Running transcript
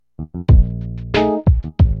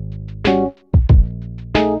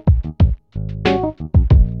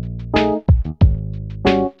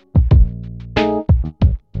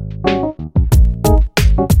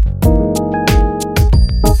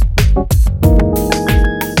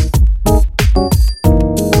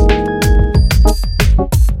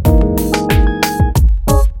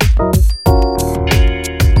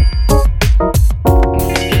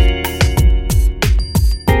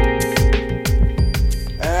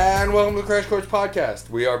Crash Course Podcast.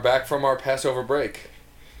 We are back from our Passover break.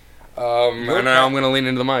 And now I'm going to lean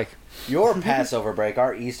into the mic. Your Passover break,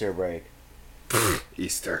 our Easter break.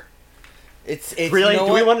 Easter. It's really? You know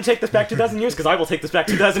Do we want to take this back 2,000 years? Because I will take this back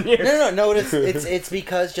 2,000 years. No. It's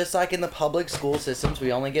because just like in the public school systems,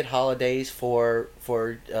 we only get holidays for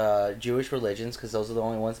Jewish religions because those are the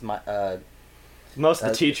only ones. Most of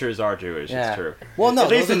the teachers are Jewish. Yeah. It's true. Well, no, at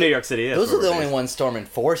least in New York City. Those are the only ones storming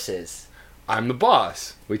forces. I'm the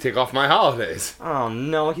boss. We take off my holidays. Oh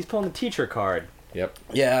no, he's pulling the teacher card. Yep.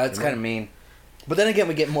 Yeah, it's kind of mean. But then again,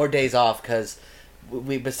 we get more days off because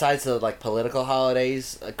we, besides the political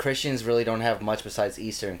holidays, Christians really don't have much besides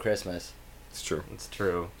Easter and Christmas. It's true. It's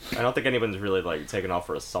true. I don't think anyone's really taken off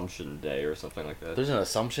for Assumption Day or something like that. There's an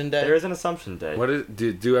Assumption Day. There is an Assumption Day. What is?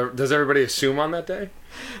 Does everybody assume on that day?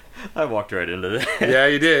 I walked right into that. Yeah,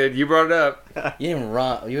 you did. You brought it up. You didn't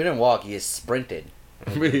run. You didn't walk. You just sprinted.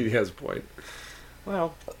 He has a point.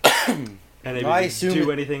 Well, and they I didn't assume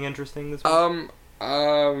do anything interesting this week?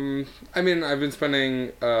 I mean, I've been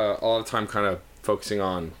spending a lot of time kind of focusing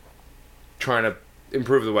on trying to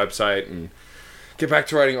improve the website and get back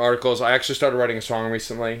to writing articles. I actually started writing a song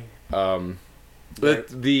recently. The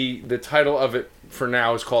title of it for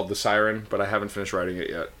now is called The Siren, but I haven't finished writing it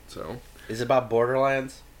yet. So Is it about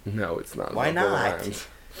Borderlands? no, it's not. Why about not? Borderlands.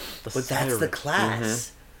 But that's the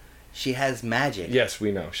class. She has magic. Yes,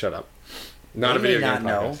 we know. Shut up. Not They a video may not game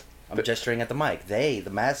know. podcast. I'm gesturing at the mic. The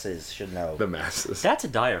masses, should know. The masses. That's a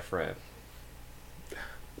diaphragm.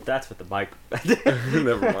 That's what the mic...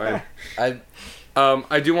 Never mind. I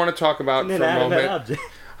I do want to talk about for a moment. Object.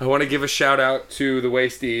 I want to give a shout out to the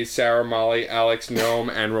Wasties, Sarah, Molly, Alex, Gnome,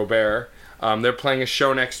 and Robert. They're playing a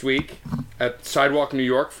show next week at Sidewalk, New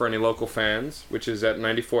York, for any local fans, which is at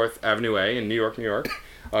 94th Avenue A in New York, New York.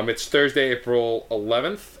 It's Thursday, April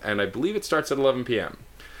 11th, and I believe it starts at 11 p.m.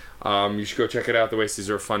 You should go check it out. The Wasties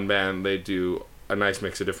are a fun band. They do a nice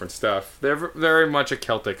mix of different stuff. They're very much a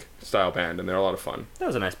Celtic style band, and they're a lot of fun. That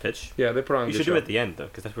was a nice pitch. Yeah, they put on a You good should show. do it at the end, though,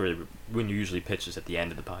 because that's when you usually pitch is at the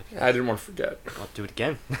end of the podcast. I didn't want to forget. I'll do it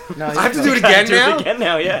again. no, I have to do it again do now? it again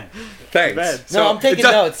now, yeah. Thanks. bad. No, I'm taking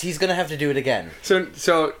notes. He's gonna have to do it again. So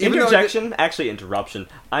even though Interjection, actually interruption.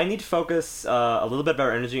 I need to focus a little bit of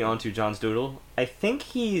our energy onto John's doodle. I think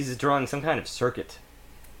he's drawing some kind of circuit.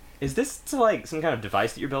 Is this some kind of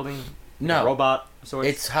device that you're building? No. A robot of sorts?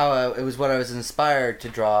 It's how it was what I was inspired to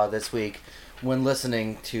draw this week when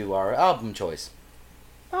listening to our album choice.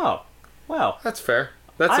 Oh, well. that's fair.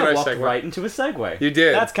 That's a I nice walked segue. right into a segue. You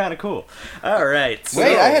did. That's kind of cool. All right. So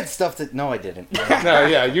Wait, I had stuff that... No, I didn't. No,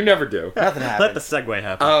 yeah, you never do. Nothing Let happened. the segue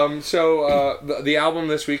happen. The album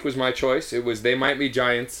this week was my choice. It was They Might Be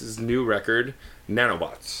Giants' new record,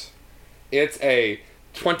 Nanobots. It's a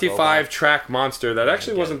 25-track monster that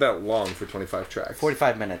actually wasn't that long for 25 tracks.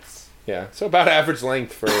 45 minutes. Yeah, so about average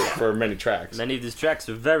length for many tracks, Many of these tracks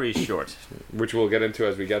are very short. which we'll get into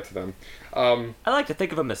as we get to them. I like to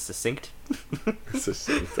think of them as succinct.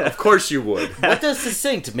 Succinct. Of course you would. What does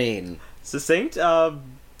succinct mean? Succinct, to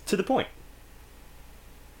the point.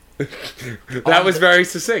 That was very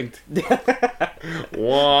succinct. Wah,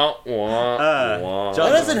 wah, wah.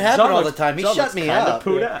 John- That doesn't happen all the looks- time. He John shut looks me kinda up.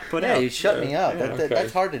 Put Yeah, out. you shut me up. Yeah, okay.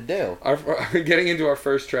 That's hard to do. Getting into our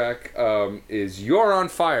first track is You're on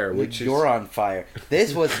Fire, which You're on fire.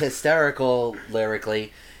 This was hysterical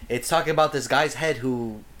lyrically. It's talking about this guy's head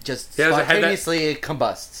who just He has a head that- spontaneously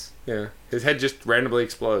combusts. Yeah, his head just randomly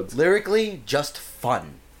explodes. Lyrically, just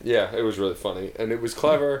fun. Yeah, it was really funny, and it was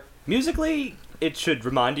clever. Musically, it should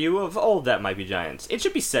remind you of old That Might Be Giants. It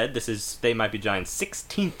should be said this is They Might Be Giants'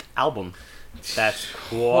 16th album. That's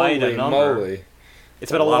quite Holy a number. moly.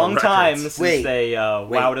 It's been a A lot of long time records. since Wait, they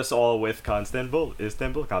wowed us all with Constantinople,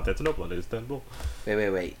 Constantinople, Istanbul.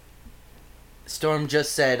 Wait. Storm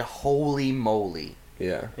just said, "Holy moly!"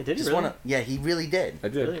 Yeah, Hey, did he Just really? Yeah, he really did. I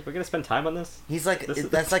did. Really? We're gonna spend time on this? He's like, This is-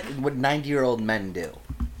 that's like what 90-year-old men do,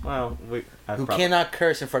 Well, who cannot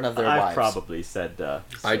curse in front of their I've wives. probably said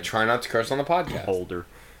I try not to curse on the podcast. older.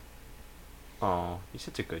 Oh, you're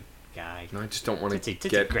such a good guy. No, I just don't want It's to a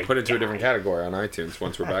get great put into a guy. different category on iTunes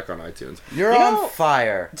once we're back on iTunes. You're You on know-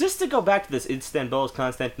 fire. Just to go back to this Istanbul's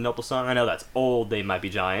Constantinople song, I know that's old, They Might Be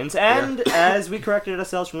Giants, and as we corrected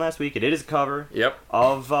ourselves from last week, it is a cover Yep.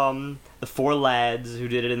 of the four lads who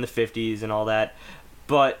did it in the 50s and all that.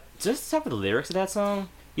 But just some of the lyrics of that song,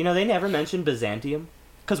 you know, they never mentioned Byzantium.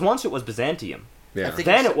 Because once it was Byzantium, Yeah. I think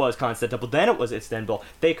then it's- it was Constantinople, then it was Istanbul.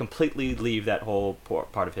 They completely leave that whole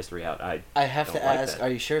part of history out. I have to don't like ask, that. are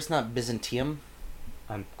you sure it's not Byzantium?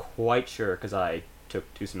 I'm quite sure because I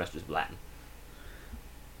took 2 semesters of Latin.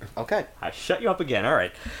 Okay. I shut you up again,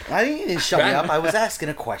 alright. I didn't even shut me up. I was asking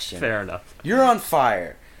a question. Fair enough. You're on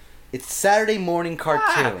fire. It's Saturday morning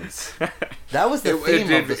cartoons. That was the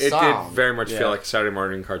theme of the song. It did very much Yeah. feel like a Saturday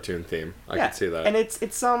morning cartoon theme. I Yeah, could see that. And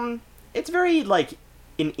it's very like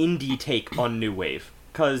an indie take on new wave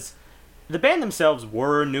because the band themselves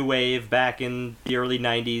were new wave back in the early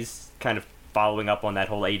 90s, kind of following up on that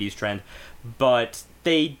whole 80s trend, but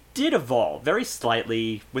they did evolve very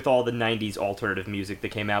slightly with all the 90s alternative music that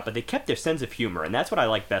came out, but they kept their sense of humor, and that's what I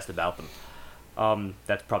like best about them.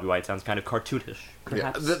 That's probably why it sounds kind of cartoonish,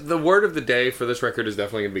 Yeah, perhaps. the word of the day for this record is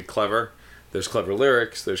definitely going to be clever. There's clever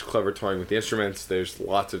lyrics. There's clever toying with the instruments. There's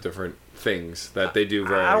lots of different things that they do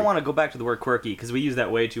very... I don't want to go back to the word quirky because we use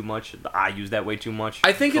that way too much. I use that way too much.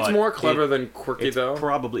 I think it's but more clever than quirky, It's though.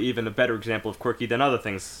 probably even a better example of quirky than other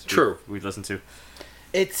things True. we've listened to.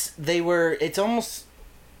 It's almost...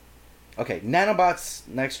 Okay, Nanobot's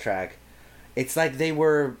next track, it's like they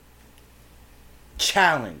were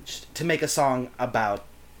challenged to make a song about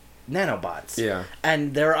nanobots. Yeah.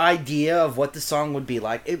 And their idea of what the song would be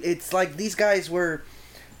like, it's like these guys were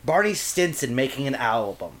Barney Stinson making an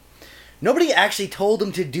album. Nobody actually told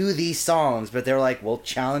them to do these songs, but they're like, well,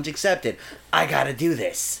 challenge accepted. I gotta do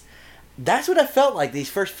this. That's what I felt like these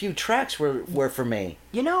first few tracks were for me.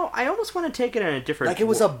 You know, I almost want to take it in a different... Like it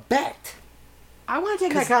was a bet. I want to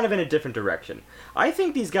take that kind of in a different direction. I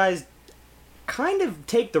think these guys kind of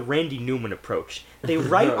take the Randy Newman approach. They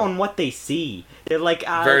write on what they see. They're like,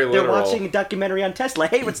 Very they're literal. watching a documentary on Tesla.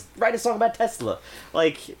 Hey, let's write a song about Tesla.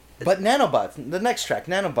 Like, But Nanobots, the next track,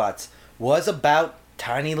 Nanobots, was about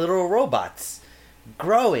tiny little robots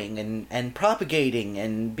growing and propagating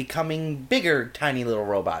and becoming bigger tiny little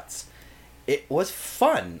robots. It was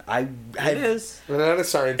fun. it is. And that a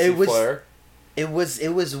science It was- flair. It was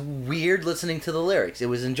weird listening to the lyrics. It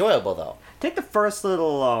was enjoyable though. Take the first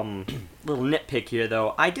little little nitpick here,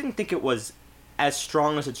 though. I didn't think it was as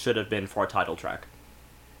strong as it should have been for a title track.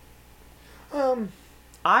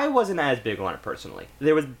 I wasn't as big on it personally.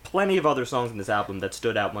 There was plenty of other songs in this album that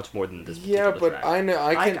stood out much more than this. Yeah, particular but track. I know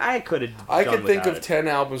I could have. I can think of 10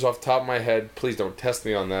 albums off the top of my head. Please don't test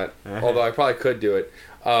me on that. Although I probably could do it.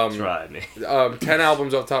 Try me. 10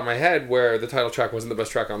 albums off the top of my head where the title track wasn't the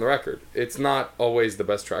best track on the record. It's not always the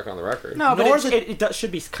best track on the record. No, but Nor it does,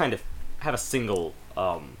 should be kind of have a single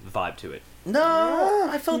vibe to it. No,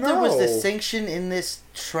 I felt there was no. distinction in this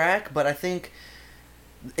track, but I think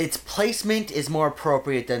its placement is more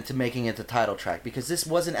appropriate than to making it the title track because this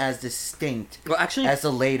wasn't as distinct Well, actually, as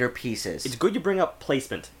the later pieces. it's good you bring up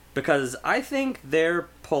placement because I think they're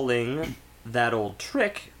pulling that old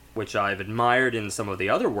trick, which I've admired in some of the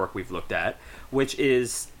other work we've looked at, which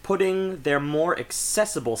is putting their more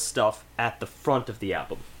accessible stuff at the front of the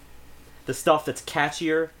album. The stuff that's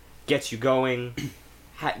catchier, gets you going,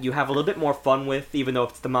 you have a little bit more fun with, even though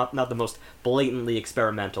it's not the most blatantly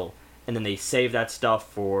experimental. And then they save that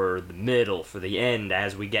stuff for the middle, for the end,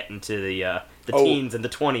 as we get into the teens and the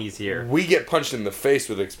 20s here. We get punched in the face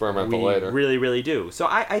with experimental We later. really, really do. So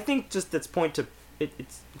I think just it's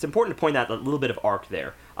important to point out a little bit of arc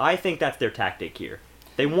there. I think that's their tactic here.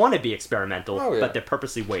 They want to be experimental, Oh, yeah. but they're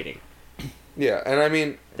purposely waiting. Yeah, and I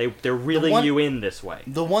mean, They're reeling one- you in this way.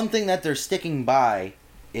 The one thing that they're sticking by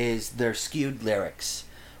is their skewed lyrics,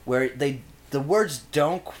 where the words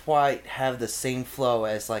don't quite have the same flow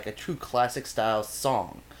as like a true classic style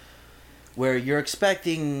song, where you're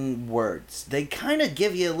expecting words. They kind of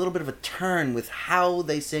give you a little bit of a turn with how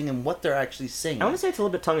they sing and what they're actually singing. I want to say it's a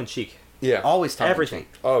little bit tongue in cheek. yeah. Always tongue Everything. in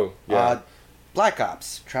cheek. Oh, yeah. Black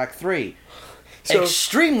Ops, track 3. So-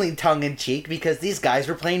 Extremely tongue in cheek because these guys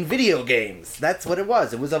were playing video games. That's what it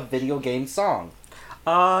was. It was a video game song.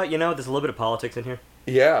 There's a little bit of politics in here.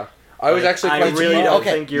 yeah. I was actually I quite really surprised. don't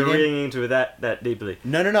Okay, think you're you didn't- reading into that deeply.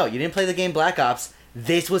 No. You didn't play the game Black Ops.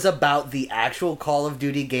 This was about the actual Call of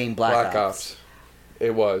Duty game Black Ops.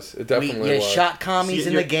 It was. It definitely You was. shot commies See,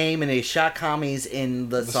 in the you're- game, and they shot commies in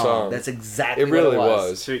the song. song. That's exactly It really what it was.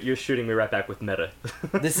 was. So you're shooting me right back with meta.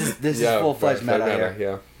 This is Yeah, full-fledged right, meta here.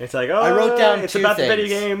 Yeah. It's like, oh, I wrote down it's two about the video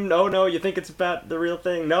things. game. No, you think it's about the real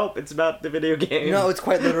thing. Nope, it's about the video game. No, it's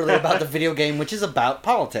quite literally about the video game, which is about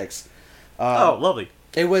politics. Oh, lovely.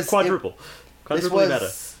 It was Quadruple. This Quadruple meta.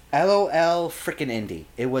 was LOL frickin' indie.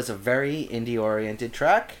 It was a very indie-oriented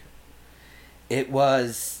track. It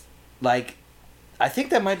was like, I think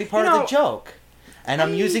that might be part of the joke. And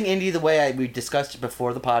I'm using indie the way we discussed it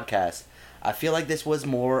before the podcast. I feel like this was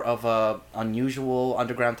more of a unusual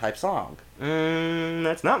underground type song.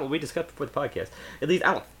 That's not what we discussed before the podcast. At least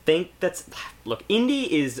I don't think that's. Look, indie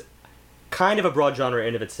is kind of a broad genre in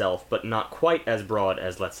and of itself, but not quite as broad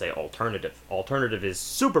as, let's say, alternative. Alternative is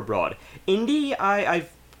super broad. Indie,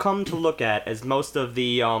 I've come to look at as most of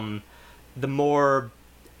the more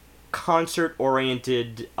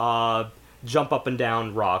concert-oriented jump up and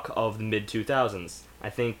down rock of the mid 2000s. I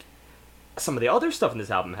think some of the other stuff in this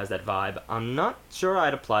album has that vibe. I'm not sure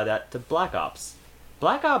I'd apply that to Black Ops.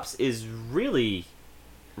 Black Ops is really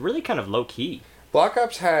kind of low key. Black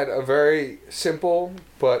Ops had a very simple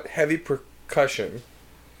but heavy percussion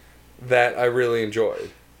that I really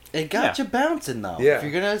enjoyed. It got you bouncing, though. Yeah. If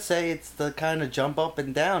you're going to say it's the kind of jump up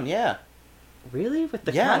and down, yeah. Really? With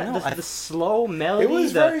the Yeah, kind no, of the slow melody, It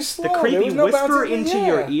was the, very slow. the There creepy was no whisper bouncing, into yeah.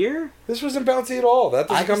 your ear. This wasn't bouncy at all.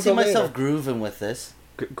 That I doesn't can come see till myself later. grooving with this.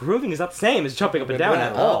 Grooving is not the same as jumping up and down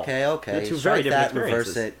at Yeah. all. Okay. They're two Strike very different that, reverse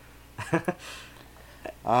experiences. it.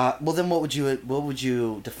 Well, then what would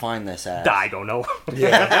you define this as? I don't know.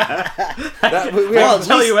 Yeah. That, we Well, have- I'll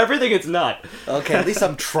tell you everything it's not. Okay, at least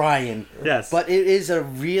I'm trying. Yes. But it is a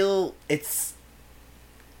real. Is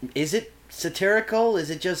it satirical? Is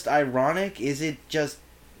it just ironic? Is it just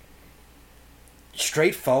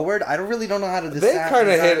straightforward? I don't know how to they decide. kind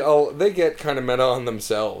of they get kind of meta on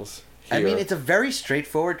themselves. I here. mean, it's a very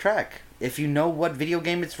straightforward track. If you know what video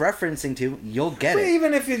game it's referencing to, you'll get But it.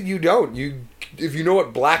 even if you don't, if you know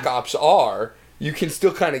what Black Ops are, you can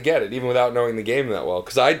still kind of get it, even without knowing the game that well.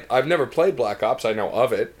 Because I've never played Black Ops. I know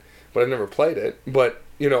of it, but I've never played it. But,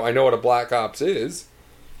 I know what a Black Ops is.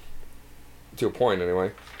 To a point,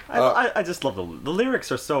 anyway. I just love the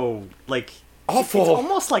lyrics are so, like... Awful. It's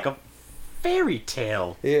almost like a fairy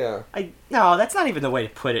tale. Yeah. No, that's not even the way to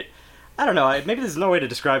put it. I don't know. Maybe there's no way to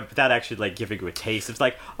describe it without actually like giving you a taste. It's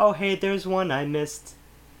like, oh hey, there's one I missed.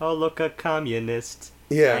 Oh look, a communist.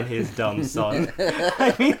 Yeah. And his dumb son.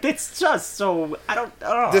 I mean, it's just so I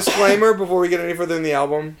don't. Disclaimer before we get any further in the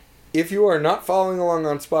album: if you are not following along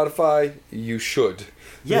on Spotify, you should.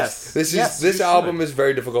 Yes. This you album should. is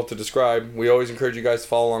very difficult to describe. We always encourage you guys to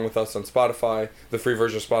follow along with us on Spotify. The free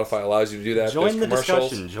version of Spotify allows you to do that. Join the There's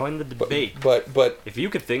commercials. discussion. Join the debate. But If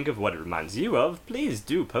you could think of what it reminds you of, please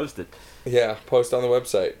do post it. yeah, post on the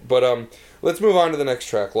website. But let's move on to the next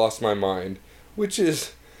track, "Lost My Mind," which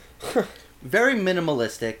is Very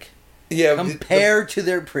minimalistic yeah compared to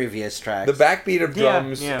their previous tracks. the backbeat of Yeah,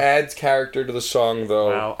 drums yeah. adds character to the song, though.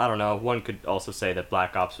 Well, I don't know. One could also say that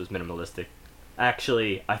Black Ops was minimalistic.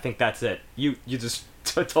 Actually, I think that's it. You just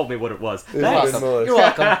told me what it was. You're Thanks. welcome. You're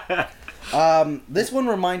welcome. This one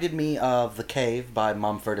reminded me of The Cave by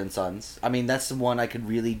Mumford and Sons. I mean, that's the one I could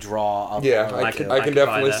really draw up. Yeah, on I to. can I can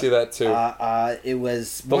definitely buy that. see that too. It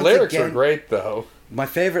was the once lyrics again, are great, though. My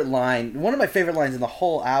favorite line, one of my favorite lines in the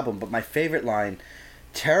whole album, but my favorite line,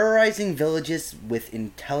 terrorizing villages with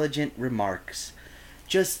intelligent remarks.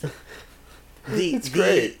 Just It's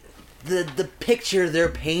great. The picture they're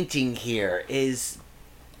painting here is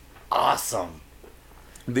awesome.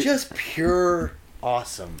 Just pure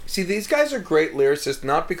awesome. See, these guys are great lyricists,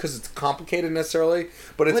 not because it's complicated necessarily,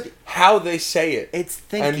 but it's But- how they say it. It's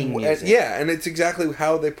thinking and music. yeah, and it's exactly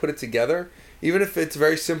how they put it together. Even if it's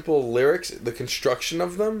very simple lyrics, the construction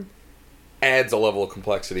of them adds a level of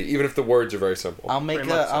complexity, even if the words are very simple. I'll make Very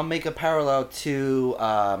much so. I'll make a parallel to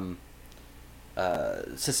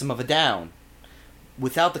System of a Down.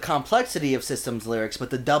 Without the complexity of System's lyrics, but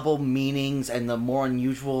the double meanings and the more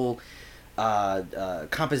unusual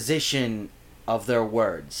composition of their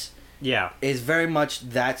words Yeah. is very much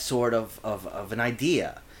that sort of an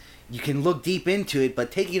idea. You can look deep into it,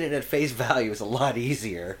 but taking it at face value is a lot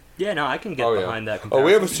easier. Yeah, no, I can get behind that Oh, comparison.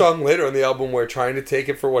 we have a song later on the album where trying to take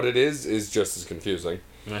it for what it is just as confusing.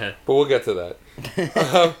 But we'll get to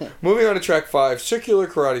that. Moving on to track 5, Circular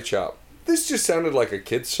Karate Chop. This just sounded like a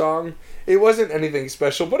kid's song. It wasn't anything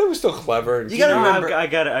special, but it was still clever. And You gotta No, remember- I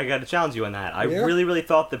gotta challenge you on that. I Yeah? really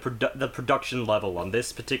thought the production level on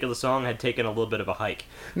this particular song had taken a little bit of a hike.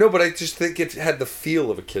 No, but I just think it had the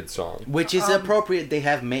feel of a kid's song. Which is appropriate.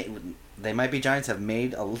 They Might Be Giants have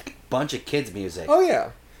made a bunch of kids' music. Oh,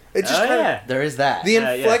 yeah. It just Oh, kind yeah. There is that. the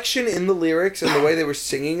Yeah. inflection in the lyrics and the way they were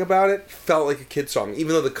singing about it felt like a kid song, even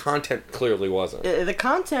though the content clearly wasn't. The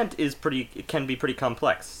content is it can be pretty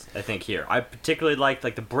complex, I think, here. I particularly liked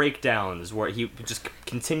like the breakdowns where he would just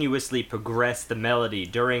continuously progressed the melody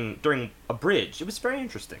during a bridge. It was very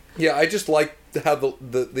interesting. Yeah, I just liked how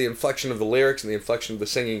the inflection of the lyrics and the inflection of the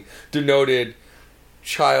singing denoted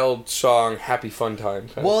child song happy fun time.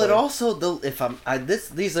 Well, it also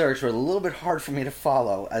these lyrics were a little bit hard for me to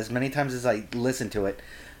follow as many times as I listened to it.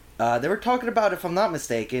 They were talking about, if I'm not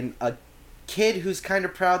mistaken, a kid who's kind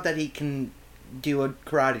of proud that he can do a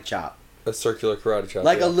karate chop. A circular karate chop.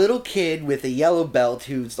 Like yeah. a little kid with a yellow belt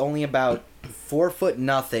who's only about 4 foot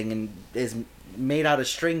nothing and is made out of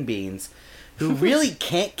string beans, who really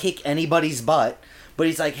can't kick anybody's butt, but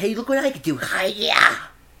he's like, "Hey, look what I can do! Hi-ya!"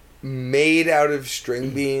 Made out of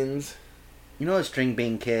string beans. You know a string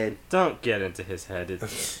bean kid? Don't get into his head.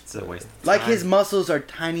 It's a waste of time. Like his muscles are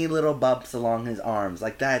tiny little bumps along his arms,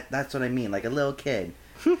 like that. That's what I mean, like a little kid,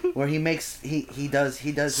 where he does.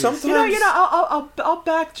 Sometimes- I'll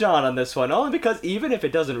back John on this one, only because even if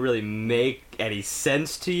it doesn't really make any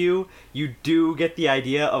sense to you, you do get the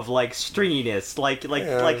idea of like stringiness, like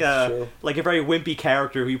that's true. like a very wimpy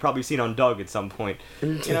character who you've probably seen on Doug at some point.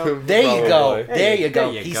 You know, There you go. Probably. There you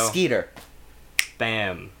go. There you He's go. Skeeter.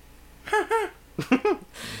 bam.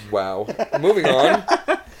 Wow. Moving on.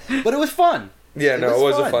 But it was fun. Yeah, no, was it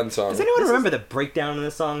was fun. a fun song. Does anyone remember the breakdown in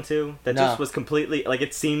the song too? That No. just was completely like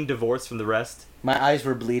it seemed divorced from the rest. My eyes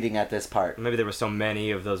were bleeding at this part. Maybe there were so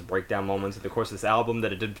many of those breakdown moments in the course of this album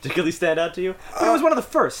that it didn't particularly stand out to you. But it was one of the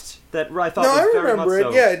first that I thought No, was I very remember much it.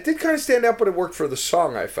 so. Yeah, it did kind of stand out, but it worked for the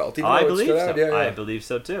song, I felt. Even I though it believe stood so. out. Yeah, I yeah. believe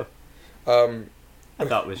so too. Um, I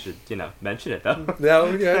thought we should, mention it though. no,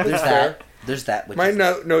 yeah, There's that's fair. that. There's that. Which My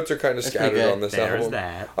is, notes are kind of That's pretty scattered good. on this There's album.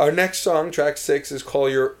 that. Our next song, track 6, is "Call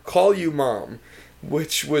You Mom,"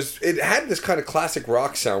 which was it had this kind of classic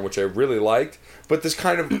rock sound, which I really liked, but this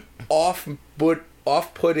kind of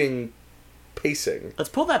off-putting pacing. Let's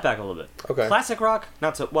pull that back a little bit. Okay. Classic rock,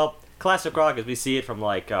 not so well. Classic rock, as we see it from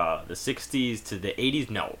like the '60s to the '80s.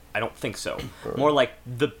 No, I don't think so. More like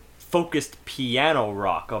the focused piano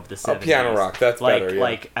rock of the '70s. piano rock, that's like, better, yeah.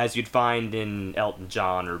 Like as you'd find in Elton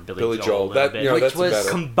John or Billy Joel. Joel. a little That bit. you know, Which that's was better.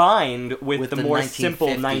 Combined with With the the more simple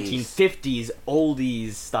 1950s. 1950s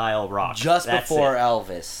oldies style rock. just That's before it.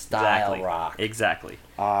 Elvis style Exactly. rock. Exactly.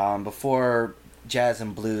 Before jazz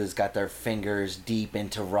and blues got their fingers deep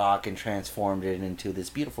into rock and transformed it into this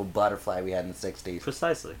beautiful butterfly we had in the '60s.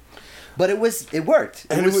 Precisely. But it worked.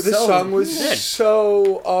 And this so song was good.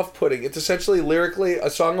 so off-putting. It's essentially lyrically a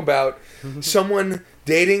song about someone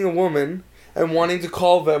dating a woman and wanting to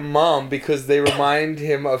call them mom because they remind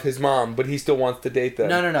him of his mom, but he still wants to date them.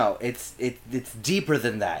 No. It's deeper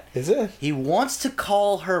than that. Is it? He wants to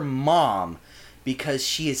call her mom because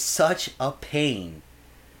she is such a pain,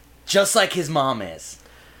 just like his mom is.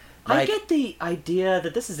 I Like, get the idea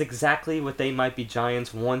that this is exactly what They Might Be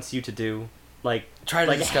Giants wants you to do. Like, Try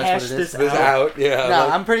to like discuss hash what it is. this This out. out, yeah. No,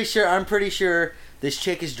 like- I'm pretty sure this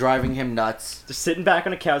chick is driving him nuts. Just sitting back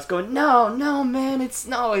on a couch going, no, man, it's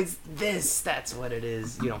this. That's what it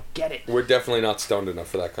is. You don't get it. we're definitely not stoned enough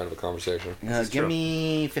for that kind of a conversation. is Give true.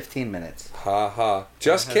 me 15 minutes. Ha ha.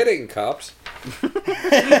 Just kidding, cops.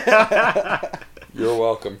 You're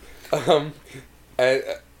welcome.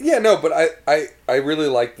 Yeah, no, but I really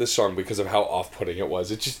liked this song because of how off-putting it was.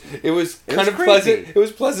 It was kind was of creepy. pleasant. It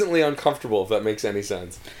was pleasantly uncomfortable, if that makes any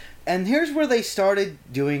sense. And here's where they started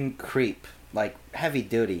doing creep, like heavy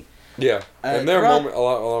duty. Yeah, and there are throughout- a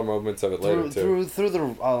lot of moments of it later too. Through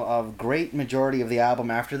the great majority of the album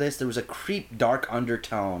after this, there was a creep dark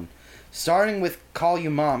undertone, starting with "Call You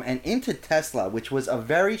Mom" and into "Tesla," which was a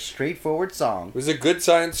very straightforward song. It was a good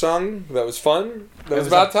science song that was fun. That was was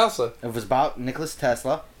about a- Tesla. It was about Nicholas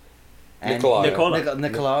Tesla. Nikolai.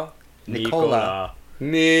 Nicola.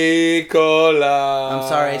 Nicola. I'm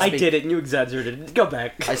sorry, I did it and you exaggerated it. Go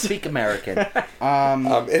back. I speak American. It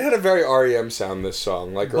had a very REM sound. This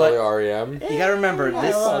song, like But- early REM. You gotta remember Yeah,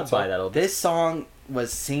 this. I'll buy that a little bit. This song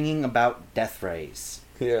was singing about death rays,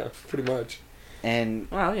 Yeah, pretty much. and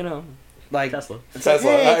Well, like Tesla. it's Tesla.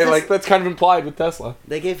 Like, hey, Like that's kind of implied with Tesla.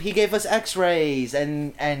 he gave us X-rays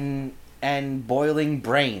and boiling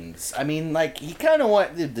brains. I mean, like he kind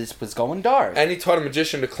of this was going dark. And he taught a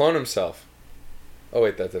magician to clone himself. Oh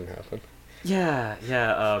wait, that didn't happen.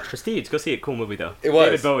 Yeah. Prestige. Go see it. Cool movie though. It was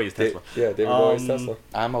David Bowie's Tesla. David Bowie's Um, Tesla.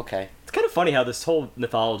 I'm okay. It's kind of funny how this whole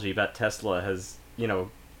mythology about Tesla has,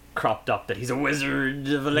 cropped up that he's a wizard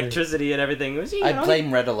of electricity and everything. It was, I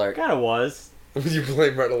blame Red Alert. Kind of was. You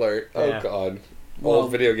blame Red Alert. Oh Yeah. god. Well-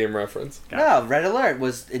 Old video game reference. No, Red Alert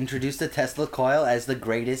was introduced to Tesla coil as the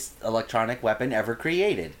greatest electronic weapon ever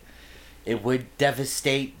created. It would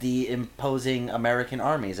devastate the imposing American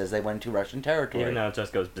armies as they went to Russian territory. Even though it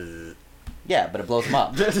just goes bzzz. Yeah, but it blows them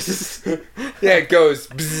up. Yeah, it goes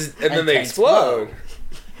bzzz, and then they tanks explode. blow.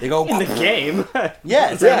 They go In the game.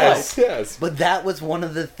 Yes, Yes, yes. But that was one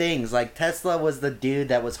of the things. Like, Tesla was the dude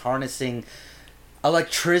that was harnessing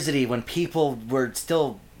electricity when people were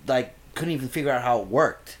still, like, couldn't even figure out how it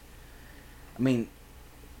worked. I mean,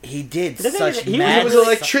 he did The thing such is, he mad... was an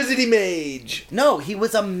electricity mage. No, he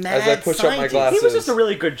was a mad As I push up my scientist. glasses. He was just a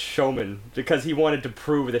really good showman because he wanted to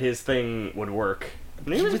prove that his thing would work.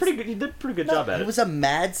 And he was pretty good. He did a pretty good job at He it. was a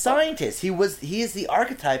mad scientist. He is the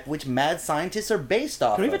archetype which mad scientists are based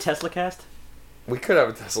off Can we have a of. Tesla cast? We could have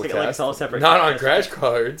a Tesla Like, cast. it's all separate. Not on Tesla crash cast.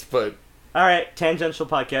 cards, but All right, tangential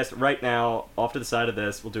podcast right now. Off to the side of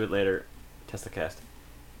this, we'll do it later. Tesla cast.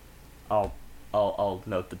 I'll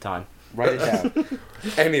note the time. Write it down.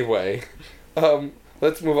 anyway,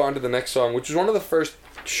 let's move on to the next song, which was one of the first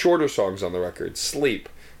shorter songs on the record, "Sleep,"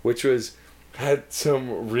 which had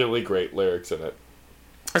some really great lyrics in it.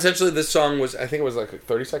 Essentially, this song was, I think it was like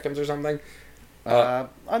 30 seconds or something.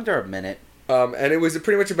 Under a minute. And it was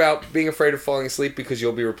pretty much about being afraid of falling asleep because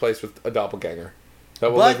you'll be replaced with a doppelganger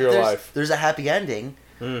that will But live your life. there's a happy ending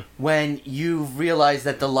when you realize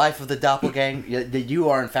that the life of the doppelganger, that you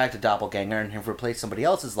are in fact a doppelganger and have replaced somebody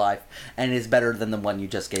else's life and is better than the one you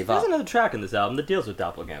just gave There's up. another track in this album that deals with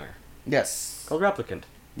Doppelganger Yes. called Replicant.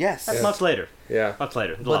 Yes. That's Yeah. much later. Yeah. Much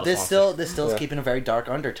later. There's a lot But of this songs. still is Yeah. keeping a very dark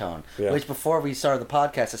undertone. Yeah. Which before we started the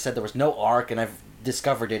podcast, I said there was no arc, and I've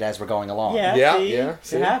discovered it as we're going along. Yeah, see? yeah,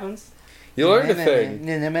 see? It happens. You learned a thing.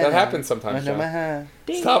 That happens sometimes, John.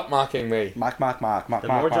 Ding. Stop mocking me. Mock. The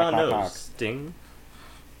more John knows. Ding.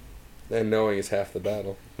 And knowing is half the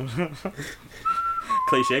battle.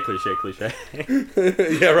 Cliche.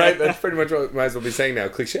 Yeah, right? That's pretty much what we might as well be saying now.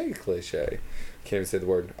 Cliche. Can't even say the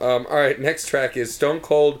word. Alright, next track is Stone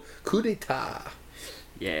Cold Coup d'etat.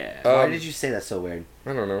 Yeah. Why did you say that so weird?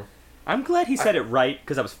 I don't know. I'm glad he said it right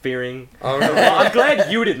because I was fearing. Oh, Well, no. I'm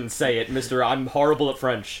glad you didn't say it, Mister. I'm horrible at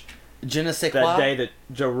French. Je ne sais That quoi. day that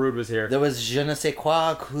Joe Rude was here. There was je ne sais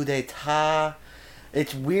quoi, coup d'etat.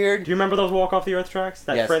 It's weird, Do you remember those Walk Off the Earth tracks?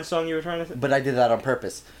 That Yes. French song you were trying to say? but I did that on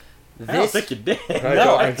purpose. I don't think you did. I No,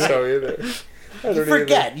 don't think so either. I You don't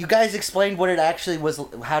forget. either. You guys explained what it actually was,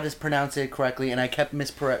 how to pronounce it correctly, and I kept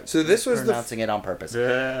So this was the mispronouncing it on purpose.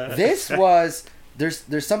 Yeah. This was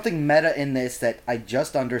there's something meta in this that I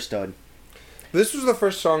just understood. This was the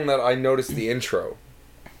first song that I noticed the intro.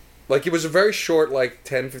 Like, it was a very short, like,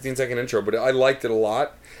 10, 15-second intro, but I liked it a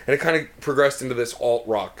lot. And it kind of progressed into this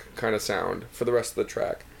alt-rock kind of sound for the rest of the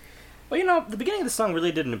track. Well, you know, the beginning of the song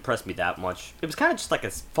really didn't impress me that much. It was kind of just like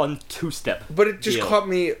a fun two-step. But it just deal. caught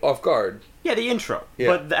me off guard. Yeah, the intro. Yeah.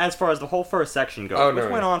 But as far as the whole first section goes, Oh, which no,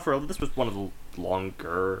 went no. on for this was one of the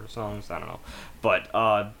longer songs. I don't know, but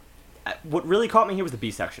what really caught me here was the B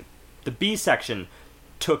section. The B section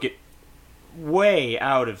took it way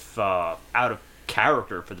out of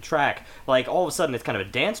character for the track. Like all of a sudden, it's kind of a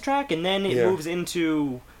dance track, and then it Yeah. moves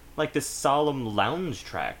into like this solemn lounge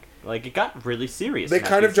track. Like it got really serious. They in that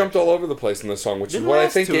kind B of jumped section. all over the place in the song, which Didn't is what I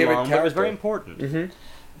last think too gave long, it but it was character. very important.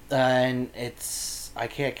 Mm-hmm. And it's I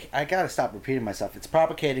gotta stop repeating myself. It's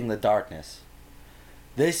propagating the darkness.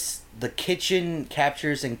 The kitchen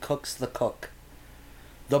captures and cooks the cook.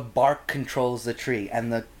 The bark controls the tree,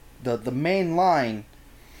 and the main line.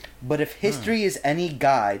 But if history is any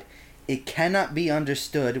guide, it cannot be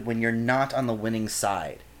understood when you're not on the winning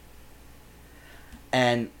side.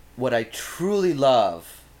 And what I truly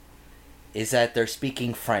love is that they're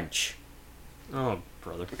speaking French. Oh,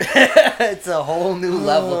 brother. It's a whole new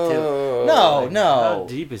level too. Oh. No. How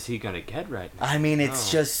deep is he gonna get right now? I mean, it's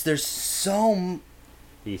Oh. just there's so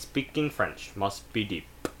He's speaking French. Must be deep.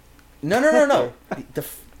 no.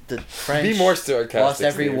 The French Be more sarcastic. lost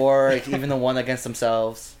every Steve. war, even the one against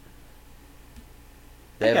themselves.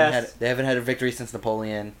 They I guess. haven't had a victory since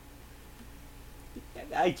Napoleon.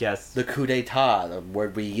 I guess. The coup d'état, the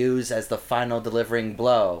word we use as the final delivering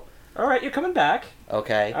blow. All right, you're coming back.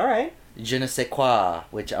 Okay. All right. Je ne sais quoi,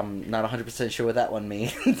 which I'm not 100% sure what that one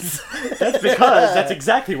means. That's because that's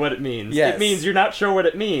exactly what it means. Yes. It means you're not sure what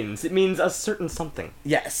it means. It means a certain something.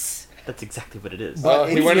 Yes. That's exactly what it is. But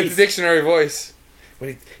He it went means- into dictionary voice.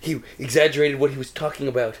 When he exaggerated what he was talking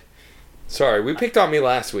about. Sorry, we picked on me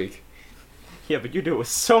last week. Yeah, but you do it with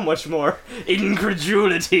so much more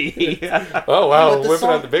incredulity. Oh, wow, But the whipping song-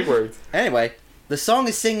 out the big words. Anyway, the song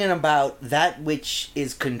is singing about that which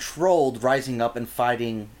is controlled rising up and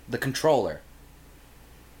fighting the controller.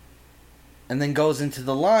 And then goes into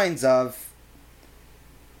the lines of,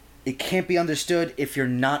 it can't be understood if you're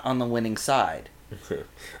not on the winning side.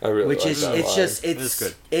 I really Which like is, that it's line. just, It is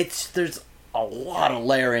good. there's a lot of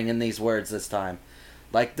layering in these words this time.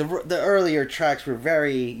 Like, the earlier tracks were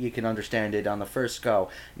very, you can understand it on the first go.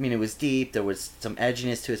 I mean, it was deep, there was some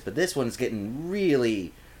edginess to it, but this one's getting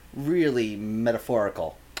really, really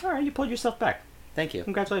metaphorical. All right, you pulled yourself back. Thank you.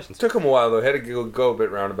 Congratulations. Took him a while though. Had to go a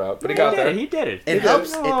bit roundabout, but he got there. He did it. It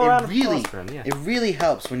helps. Oh, round of Really, applause for him, yeah. it really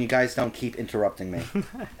helps when you guys don't keep interrupting me.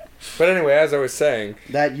 But anyway, as I was saying,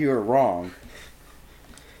 That you're wrong.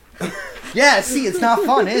 Yeah, see, it's not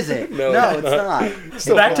fun, is it? No, it's not.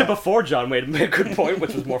 So back to before John made a good point,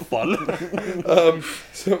 which was more fun.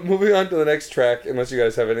 so moving on to the next track, unless you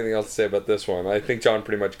guys have anything else to say about this one, I think John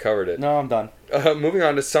pretty much covered it. No, I'm done. Moving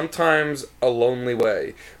on to Sometimes a Lonely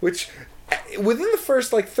Way, which within the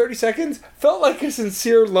first 30 seconds felt like a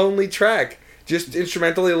sincere lonely track, just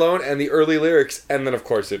instrumentally alone and the early lyrics, and then of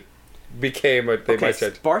course it became what they might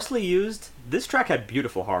say. Sparsely used. This track had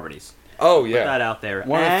beautiful harmonies. Oh Put yeah, that out there.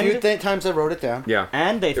 One of the few times I wrote it down. yeah.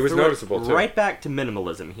 And they It was threw noticeable, too. right back to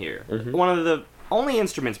minimalism here. Mhm. One of the only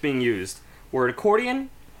instruments being used were an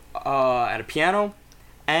accordion, and a piano,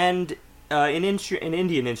 and an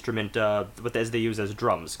Indian instrument as they use as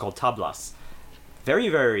drums called tablas. Very,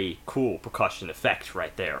 very cool percussion effect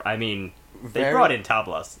right there. I mean, they Very- brought in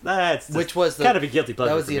tablas. That's just Which was kind of a guilty pleasure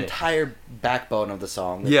That was for the me. entire backbone of the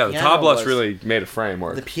song. Yeah, the piano tablas was- really made a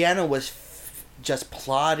framework. The piano was just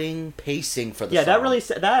plodding, pacing for the Yeah, song. that really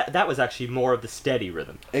that was actually more of the steady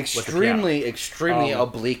rhythm. with the piano. Extremely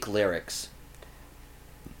oblique lyrics.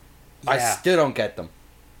 I Yeah. still don't get them.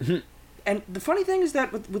 And the funny thing is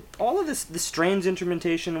that with all of this strange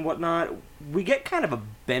instrumentation and whatnot, we get kind of a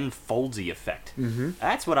Ben Foldsy effect. Mhm.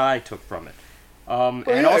 That's what I took from it. And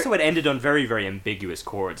yeah, also it ended on very, very ambiguous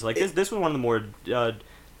chords. Like this was one of the more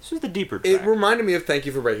this was the deeper track. It reminded me of "Thank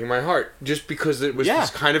You for Breaking My Heart," just because it was Yeah. this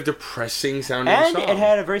kind of depressing sounding and song. it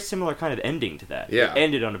had a very similar kind of ending to that. Yeah. It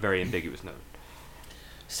ended on a very ambiguous note.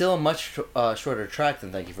 Still a much shorter track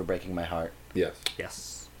than "Thank You for Breaking My Heart." Yes.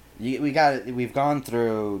 Yes. We've gone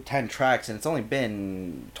through 10 tracks and it's only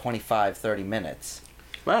been 25-30 minutes.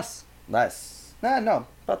 Less. Less. No,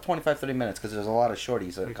 about 25-30 minutes because there's a lot of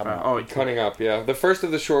shorties that are coming up. Oh, Cutting up, yeah. The first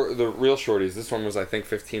of the real shorties, this one was I think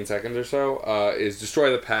 15 seconds or so, is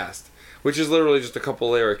 "Destroy the Past," which is literally just a couple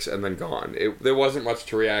lyrics and then gone. There wasn't much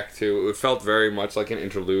to react to. It felt very much like an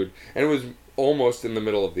interlude, and it was almost in the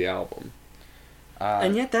middle of the album.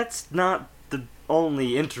 and yet that's not the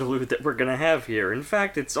only interlude that we're gonna have here. In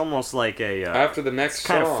fact, it's almost like a After the next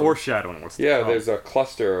kind song, of foreshadowing what's to yeah, come. there's a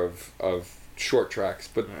cluster of short tracks,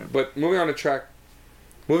 but moving on to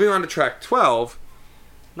track 12.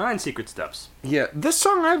 9 secret steps. Yeah, this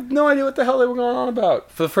song I have no idea what the hell they were going on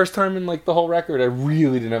about. For the first time in the whole record, I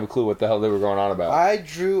really didn't have a clue what the hell they were going on about.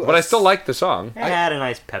 But I still liked the song. It had a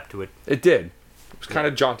nice pep to it. It did. It was kind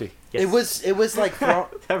of jaunty. Yes. It was like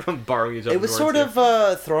Everyone borrowing each other's it was words sort here.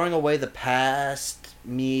 of throwing away the past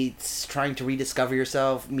meets trying to rediscover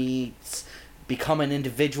yourself meets become an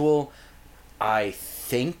individual. I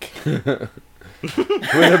think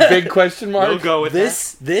With a big question mark. We'll go with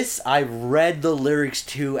this I read the lyrics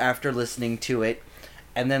to after listening to it,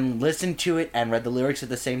 and then listened to it and read the lyrics at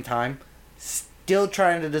the same time. Still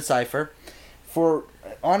trying to decipher.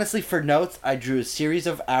 Honestly, for notes, I drew a series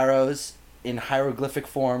of arrows in hieroglyphic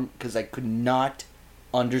form because I could not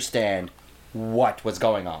understand what was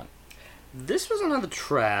going on. This was another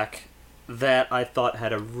track that I thought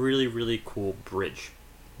had a really, really cool bridge.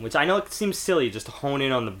 Which I know it seems silly just to hone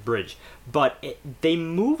in on the bridge, but they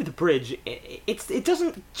moved the bridge. It's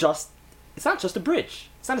not just a bridge.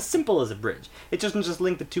 It's not as simple as a bridge. It doesn't just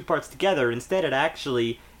link the two parts together. Instead, it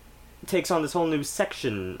actually takes on this whole new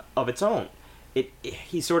section of its own.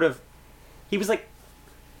 He was like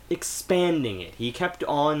expanding it. He kept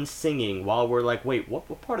on singing while we're like, wait,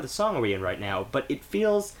 what part of the song are we in right now? But it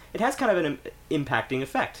has kind of an impacting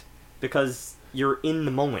effect because you're in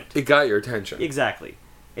the moment. It got your attention. Exactly.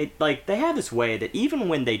 They have this way that even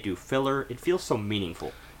when they do filler, it feels so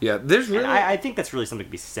meaningful. Yeah, there's really... And I think that's really something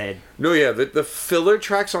to be said. No, yeah, the filler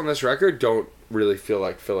tracks on this record don't really feel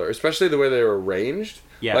like filler, especially the way they were arranged.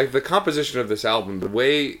 Yeah. Like, the composition of this album, the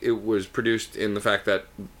way it was produced in the fact that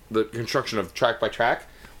the construction of track by track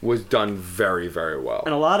was done very, very well.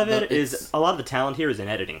 And a lot of No, it is... A lot of the talent here is in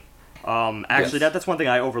editing. Actually, Yes. that's one thing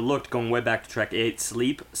I overlooked going way back to track 8,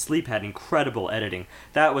 Sleep. Sleep had incredible editing.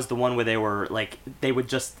 That was the one where they would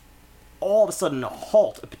just all of a sudden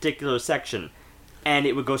halt a particular section, and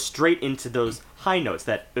it would go straight into those high notes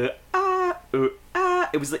that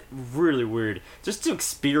It was really weird. Just to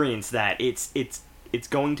experience that, it's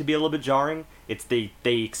going to be a little bit jarring. They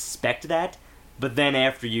expect that, but then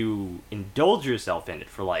after you indulge yourself in it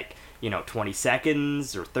for 20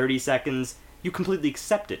 seconds or 30 seconds, you completely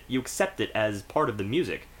accept it. You accept it as part of the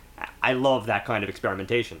music. I love that kind of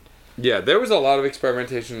experimentation. Yeah, there was a lot of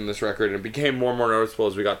experimentation in this record, and it became more and more noticeable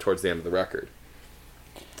as we got towards the end of the record.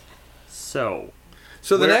 So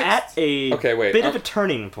So the we're next... at a Okay, wait, bit of a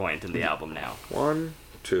turning point in the album now. 1,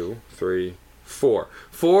 2, 3, 4.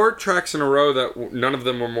 4 tracks in a row that none of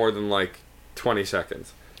them were more than like 20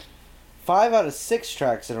 seconds. 5 out of 6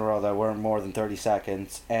 tracks in a row that weren't more than 30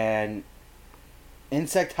 seconds, and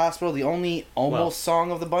Insect Hospital, the only almost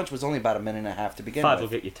song of the bunch, was only about a minute and a half to begin 5 will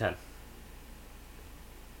with. get you 10.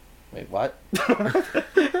 Wait, what?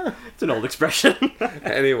 It's an old expression.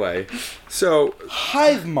 Anyway, so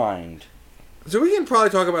Hive Mind. we can probably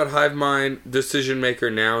talk about Hive Mind, Decision Maker,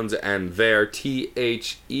 Nouns, and There,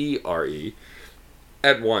 THERE,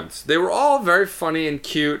 at once. They were all very funny and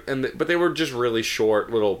cute, but they were just really short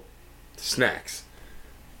little snacks.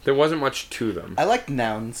 There wasn't much to them. I like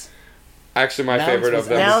Nouns. Actually, my Nouns favorite was of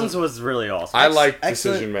them. Nouns was really awesome. I like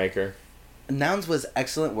excellent- Decision Maker. Nouns was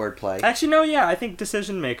excellent wordplay. Actually, no, yeah, I think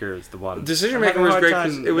Decision Maker is the one. Decision I'm Maker having a was hard great time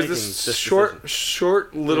because it was making this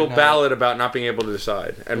short little There's no- ballad about not being able to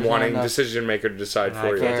decide and There's not wanting enough- Decision Maker to decide And I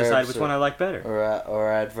for can't you. decide which one I like better.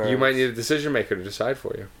 Or adverbs. You might need a Decision Maker to decide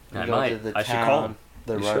for you. You I go might. to the I should call him.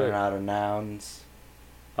 They're You running should. out of nouns.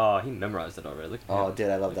 Oh, he memorized it already. Look at Oh, him. dude,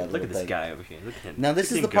 I love that Look little at this thing. guy over here. Look at him. Now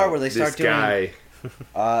this Look is at the him part go. where they This start doing.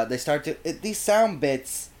 guy. They start to these sound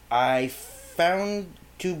bits. I found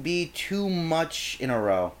to be too much in a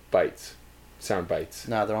row. Bites. Sound bites.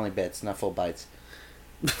 No, they're only bits, not full bites.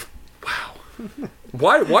 Wow.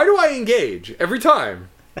 Why do I engage? Every time.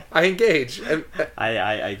 I engage. And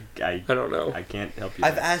I I don't know. I can't help you.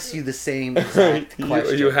 I've there. asked you the same exact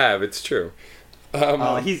question. You have. It's true.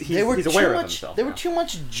 He's They were he's too aware of much. himself. They were now. too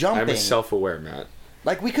much jumping. I'm self-aware, Matt.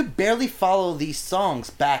 Like we could barely follow these songs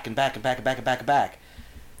back and back and back and back and back and back.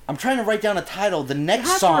 I'm trying to write down a title. The You next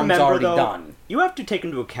have to song's remember, already though, done. You have to take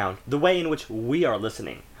into account the way in which we are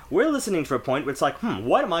listening. We're listening to a point where it's like,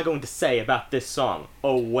 what am I going to say about this song?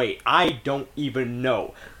 Oh, wait, I don't even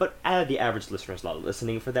know. But the average listener is not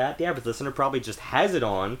listening for that. The average listener probably just has it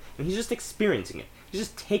on, and he's just experiencing it. He's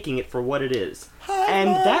just taking it for what it is. Hive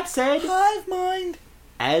mind, that said, Hive Mind.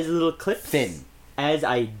 as little clips, Finn. as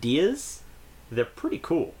ideas, they're pretty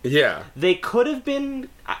cool. Yeah. They could have been...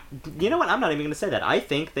 You know what? I'm not even going to say that. I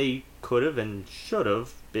think they could have and should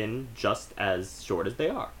have been just as short as they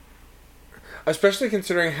are. Especially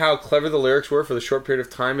considering how clever the lyrics were for the short period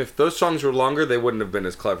of time. If those songs were longer, they wouldn't have been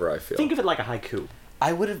as clever, I feel. Think of it like a haiku.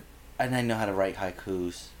 I would have, and I know how to write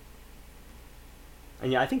haikus.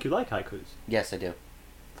 And yeah, I think you like haikus. Yes, I do.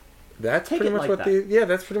 That's Take pretty it much like what that. Yeah,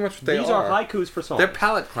 that's pretty much what they These are. are haikus for songs. They're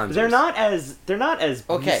palate cleansers. They're not as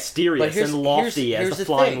Okay, mysterious but here's- and lofty here's as the the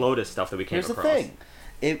Flying thing. Lotus stuff that we came Here's across. the thing.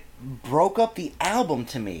 It broke up the album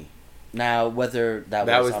to me. Now, whether that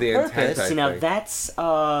was on the intent, purpose, I See, now think. that's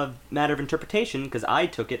a matter of interpretation because I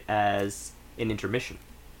took it as an intermission.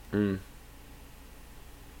 Mm.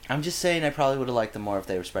 I'm just saying I probably would have liked them more if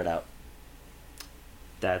they were spread out.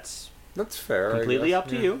 That's That's fair. Completely I up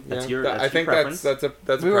to you. That's your- I that's your think preference. that's a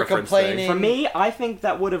We were preference complaining. thing. for me. I think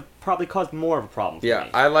that would have probably caused more of a problem. For Yeah, me.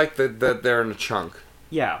 I like that they're in a chunk.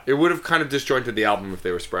 Yeah, It would have kind of disjointed the album if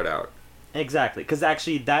they were spread out. exactly. Because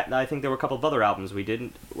actually, that I think there were a couple of other albums we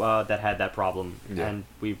didn't that had that problem, Yeah. and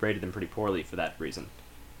we rated them pretty poorly for that reason.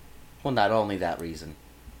 Well, not only that reason,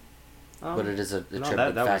 but it is a No, tripping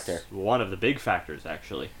that factor. was one of the big factors,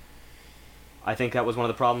 actually. I think that was one of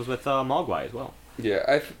the problems with Mogwai as well.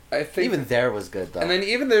 Yeah, I think Even there was good though. And then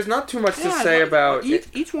even there's not too much to Yeah, say but about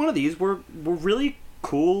each one of these were really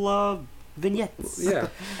cool vignettes. Yeah.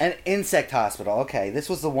 And Insect Hospital. Okay, this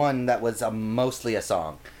was the one that was mostly a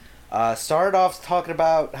song. Started off talking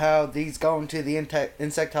about how he's going to the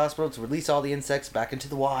insect hospital to release all the insects back into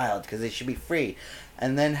the wild because they should be free,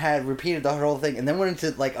 and then had repeated the whole thing, and then went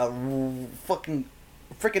into like a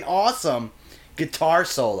freaking awesome guitar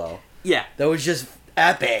solo Yeah. that was just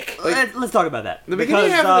epic. Let's talk about that. The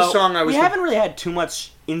beginning half of the song, I was we haven't really had too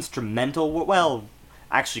much instrumental. Well,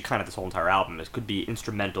 actually, kind of this whole entire album could be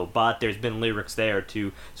instrumental, but there's been lyrics there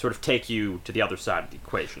to sort of take you to the other side of the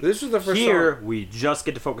equation. This was the first Here, song. we just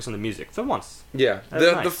get to focus on the music for once. Yeah. That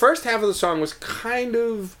was nice. The first half of the song was kind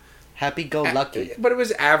of Happy-go-lucky. but it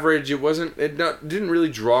was average. Didn't really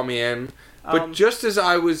draw me in. But just as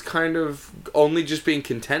I was kind of only just being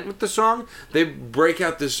content with the song, they break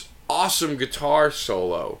out this awesome guitar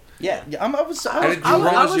solo. Yeah, I was And it I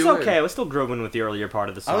draws was you in. okay. I was still grooving with the earlier part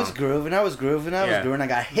of the song. I was grooving. Yeah. I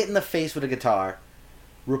got hit in the face with a guitar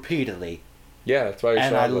repeatedly, Yeah, that's why you're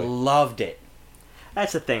and I so ugly. loved it.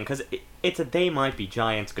 That's the thing, because it's a They Might Be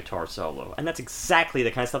Giants guitar solo, and that's exactly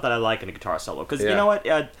the kind of stuff that I like in a guitar solo. Because you Yeah. know what?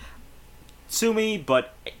 sue me,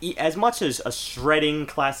 but as much as a shredding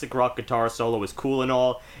classic rock guitar solo is cool and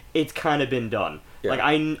all, it's kind of been done. Yeah.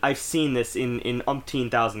 Like, I've seen this in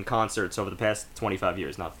umpteen thousand concerts over the past 25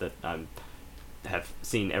 years. Not that I'm have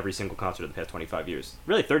seen every single concert of the past 25 years.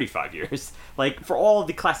 Really, 35 years. Like, for all of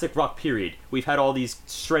the classic rock period, we've had all these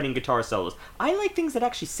shredding guitar solos. I like things that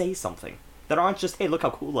actually say something. That aren't just, hey, look how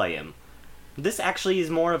cool I am. This actually is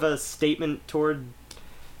more of a statement toward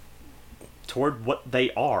what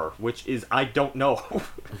they are, which is, I don't know.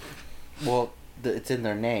 Well, it's in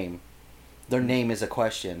their name. Their name is a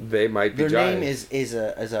question. They might be Their giants. name is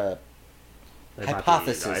a They might be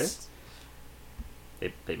hypothesis. giants.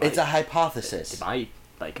 They might. It's a hypothesis. They might.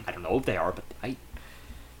 Like, I don't know if they are, but they might.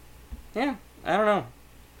 Yeah, I don't know.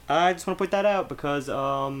 I just want to point that out because,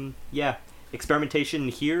 yeah, experimentation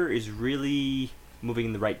here is really moving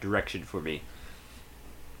in the right direction for me.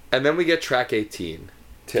 And then we get track 18.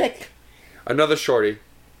 Tick. Another shorty.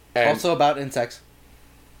 And, Also about insects.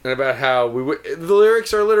 and about how the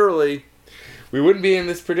lyrics are literally, we wouldn't be in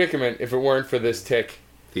this predicament if it weren't for this tick.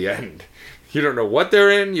 The end. You don't know what they're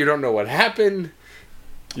in. You don't know what happened.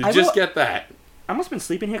 You I just wrote- get that. I must have been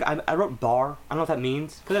sleeping here. I wrote bar. I don't know what that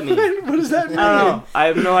means. What does that mean? What does that mean? I don't know. I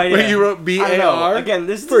have no idea. Wait, you wrote I don't know. B-A-R? Again,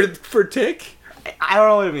 this For tick? I don't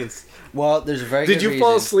know what it means. Well, there's a very Did good you reason.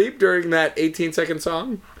 fall asleep during that 18-second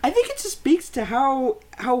song? I think it just speaks to how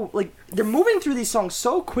like they're moving through these songs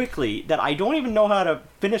so quickly that I don't even know how to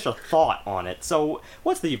finish a thought on it. So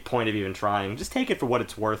what's the point of even trying? Just take it for what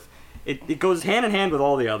it's worth. It goes hand in hand with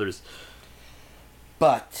all the others.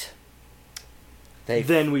 But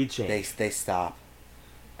Then we change. they stop.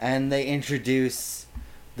 And they introduce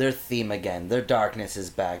their theme again. Their darkness is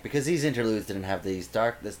back. Because these interludes didn't have this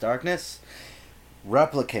darkness.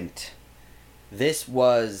 Replicant. This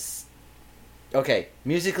was... Okay,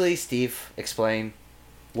 musically, Steve, explain.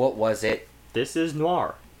 What was it? This is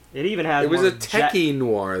noir. It even has It was more a techie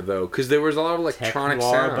noir, though, because there was a lot of tech electronic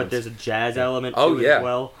noir, sounds. but there's a jazz element to Oh, it yeah. as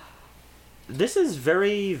well. This is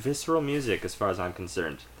very visceral music as far as I'm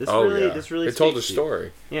concerned. This oh, really yeah. this really It told a speaks to you.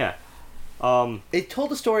 story. Yeah. It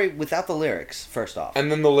told a story without the lyrics, first off.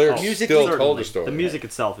 And then the lyrics Oh, music still was- told a certainly. story. The music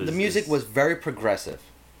itself is The music was very progressive.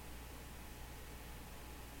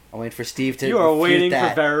 I'm waiting for Steve to You are refute waiting that.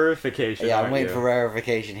 for verification. Yeah, I'm aren't waiting you? for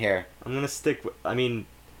verification here. I'm gonna stick with. I mean,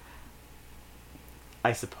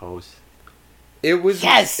 I suppose. It was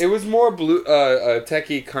Yes! It was more blue,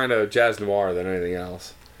 techie kind of jazz noir than anything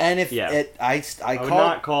else. And if Yeah. I I would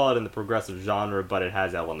not call it in the progressive genre, but it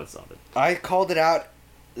has elements of it. I called it out,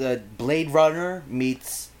 Blade Runner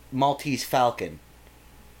meets Maltese Falcon.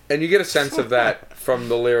 And you get a sense of that from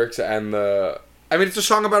the lyrics and the... I mean, it's a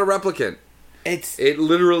song about a replicant. It's It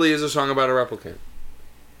literally is a song about a replicant.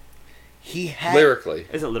 he had Lyrically.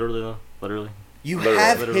 Is it literally though? Literally. you Literally,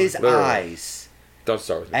 have literally, his literally. eyes Don't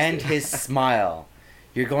start with me, and Steve. his smile.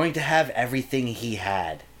 You're going to have everything he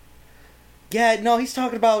had. Yeah, no, he's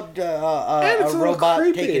talking about And a it's a little robot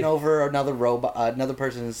creepy. taking over another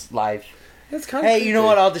person's life. That's kind of Hey, you know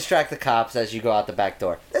what? I'll distract the cops as you go out the back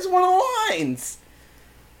door. That's one of the lines.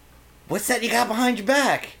 What's that you got behind your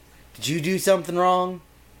back? Did you do something wrong?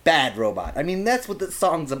 Bad robot. I mean, that's what the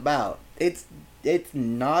song's about. It's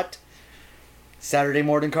not Saturday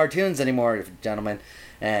morning cartoons anymore, gentlemen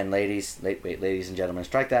and ladies. Wait, ladies and gentlemen,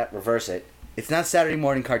 strike that. Reverse it. It's not Saturday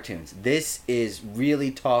morning cartoons. This is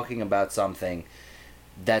really talking about something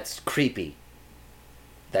that's creepy,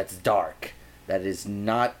 that's dark, that is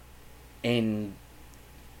not in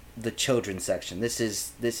the children's section. This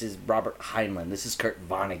is Robert Heinlein. This is Kurt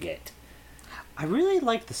Vonnegut. I really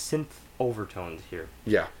like the synth overtones here.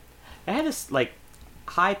 Yeah. It had this like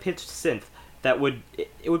high pitched synth that would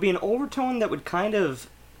it would be an overtone that would kind of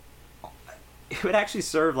it would actually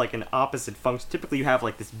serve like an opposite function. Typically you have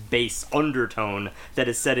like this bass undertone that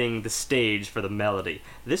is setting the stage for the melody.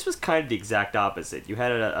 This was kind of the exact opposite. You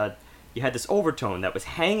had you had this overtone that was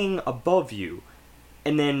hanging above you,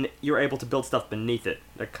 and then you're able to build stuff beneath it.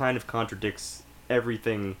 That kind of contradicts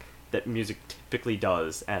everything that music typically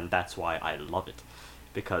does, and that's why I love it.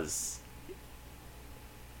 Because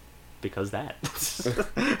that.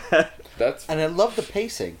 That's... And I love the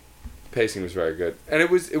pacing. Pacing was very good. And it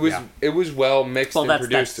was Yeah. well mixed Well, and that's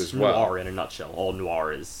produced as well. noir in a nutshell. All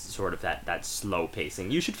noir is sort of that slow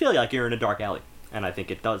pacing. You should feel like you're in a dark alley, and I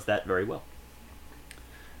think it does that very well.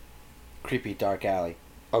 Creepy dark alley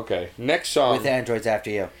Okay, next song. with androids after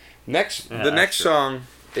you. The Yeah, next sure. song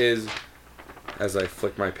is, as I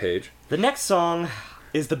flick my page, The next song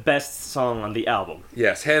is the best song on the album,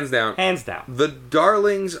 yes, hands down, hands down. The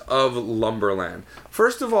Darlings of Lumberland.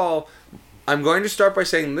 First of all, I'm going to start by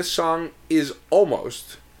saying this song is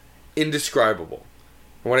almost indescribable.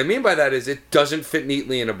 And what I mean by that is it doesn't fit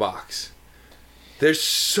neatly in a box. There's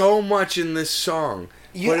so much in this song.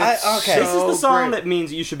 You- but it's okay. This is the so song great. that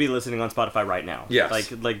means you should be listening on Spotify right now. Yes. Like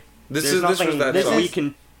This there's is- this was nothing that that song. we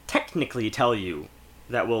can technically tell you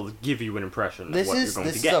that will give you an impression of This what is you're going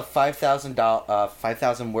this to is get. a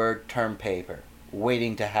 5,000 word term paper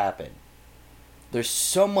waiting to happen. There's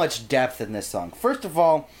so much depth in this song. First of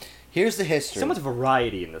all, here's the history. So much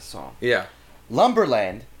variety in this song. Yeah.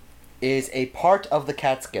 Lumberland is a part of the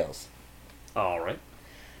Catskills. All right.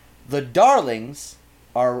 The Darlings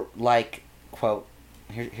are like, quote,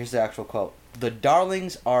 here's the actual quote. The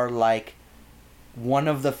Darlings are like one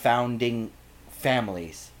of the founding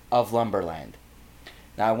families of Lumberland.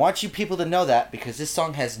 Now, I want you people to know that because this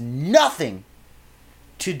song has nothing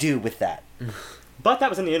to do with that. But that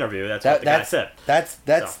was in the interview. That's what the guy said. That's So.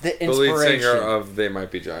 the The lead inspiration. singer of They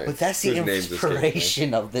Might Be Giants. But that's the whose name's escaping me.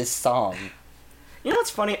 inspiration of this song. You know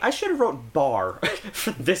what's funny? I should have wrote bar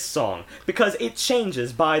for this song because it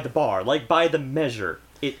changes by the bar, like by the measure.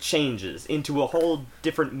 It changes into a whole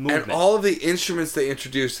different movement. And all of the instruments they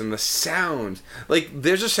introduced and the sound. Like,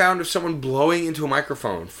 there's a sound of someone blowing into a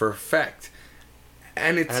microphone for effect.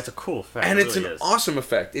 And it's and that's a cool effect. and it it's really an is. awesome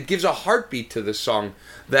effect. It gives a heartbeat to this song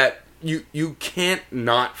that you can't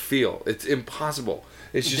not feel. It's impossible.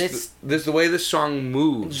 It's just this the way this song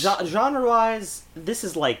moves. Genre-wise, this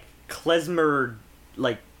is like klezmer,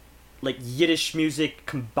 like Yiddish music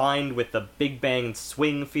combined with a big bang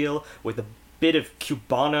swing feel, with a bit of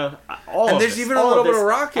Cubana. And there's even a little bit of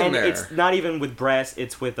rock in and there. it's not even with brass.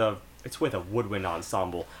 It's with a woodwind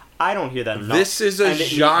ensemble. I don't hear that enough. This is a and there needs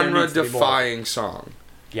to be more. genre-defying song.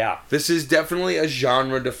 Yeah. This is definitely a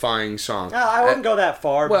genre-defying song. I wouldn't go that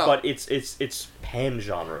far, well- but it's pan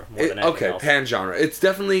genre more than anything Okay, else. pan genre. It's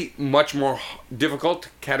definitely much more difficult to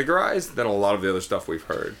categorize than a lot of the other stuff we've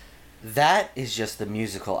heard. That is just the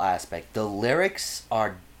musical aspect. The lyrics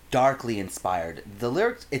are darkly inspired. The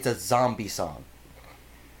lyrics, it's a zombie song.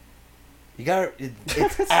 You gotta.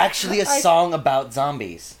 It's actually a song about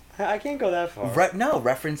zombies. I can't go that far. No,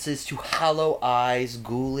 references to hollow eyes,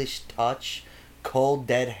 ghoulish touch, cold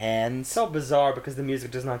dead hands. It's so bizarre because the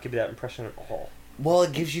music does not give you that impression at all. Well,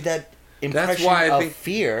 it gives you that impression why I of think-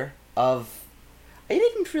 fear of. I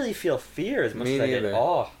didn't really feel fear as much Me as I did neither.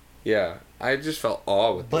 awe. Yeah, I just felt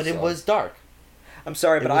awe with But this it song. was dark. I'm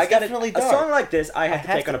sorry, It but was I got definitely a dark. song like this. I have to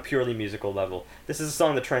have take to- on a purely musical level. This is a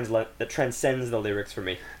song that transcends the lyrics for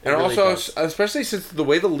me. It And really also, does. especially since the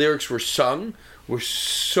way the lyrics were sung were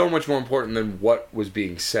so much more important than what was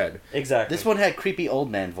being said. exactly. This one had creepy old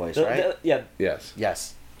man voice, right? Yeah. Yes.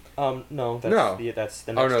 Yes. No. That's No. that's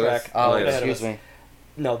the Oh, next no, track. that's- Oh, yeah. excuse me.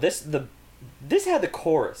 No, this had the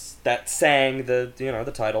chorus that sang the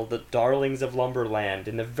title, "The Darlings of Lumberland,"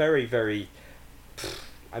 in a very, very.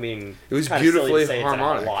 I mean, It was kinda silly to beautifully say it's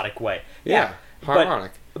harmonic. in a melodic way. Yeah,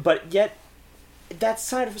 harmonic. But yet, that's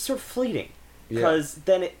sort of fleeting because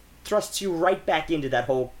then it thrusts you right back into that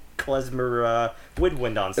whole klezmer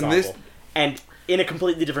woodwind ensemble, and in a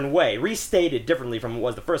completely different way, restated differently from what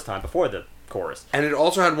was the first time before the chorus. And it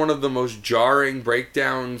also had one of the most jarring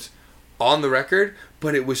breakdowns on the record,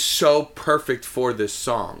 but it was so perfect for this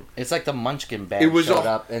song. It's like the Munchkin band It was showed a-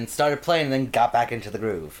 up and started playing and then got back into the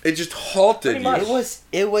groove. It just halted Pretty you. much.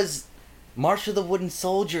 It was March of the Wooden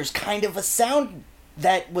Soldiers, kind of a sound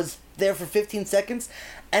that was there for 15 seconds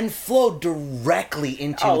and flowed directly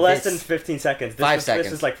into Less this. than 15 seconds. 5 seconds.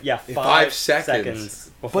 This is like 5 5 seconds.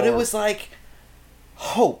 seconds before. But it was like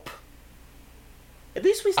hope. At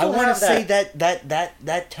least we I still want to have say that.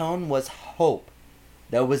 that tone was hope.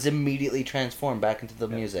 That was immediately transformed back into the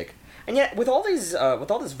music. And yet, with all this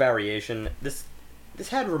variation, this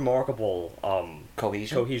had remarkable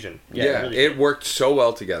Cohesion? Yeah, really it did. worked so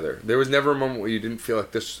well together. There was never a moment where you didn't feel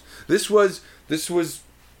like this was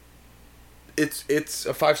it's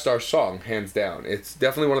a 5-star song, hands down. It's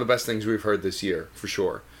definitely one of the best things we've heard this year, for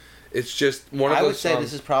sure. It's just one of I those would say songs.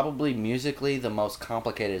 this is probably musically the most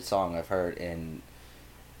complicated song I've heard in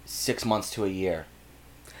 6 months to a year.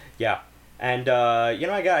 Yeah, and I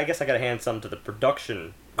guess I got to hand some to the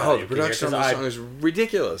production. Oh, value the here, production on 'cause the song is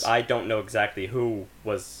ridiculous. I don't know exactly who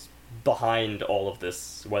was behind all of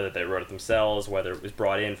this, whether they wrote it themselves, whether it was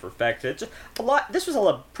brought in for effect. It's just a lot. This was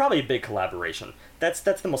probably a big collaboration. That's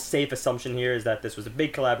the most safe assumption here, is that this was a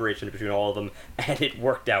big collaboration between all of them, and it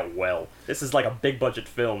worked out well. This is like a big budget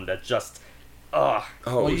film that just, oh,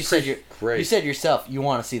 Well, it you was said great. you said yourself you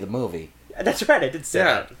want to see the movie. That's right. I did say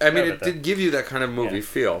yeah, that. I mean, Sorry it about did give you that kind of movie Yeah.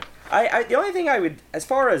 feel. I the only thing I would, as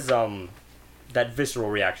far as that visceral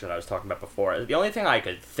reaction that I was talking about before, the only thing I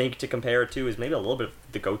could think to compare it to is maybe a little bit of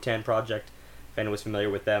the Gotan Project. If anyone was familiar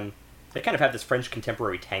with them, they kind of have this French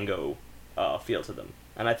contemporary tango feel to them,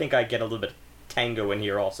 and I think I get a little bit of tango in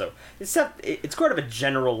here also. It's sort of a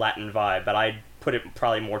general Latin vibe, but I put it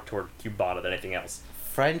probably more toward Cubana than anything else.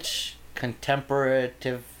 French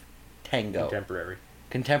contemplative tango.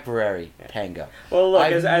 Contemporary Yeah. tango. Well, look,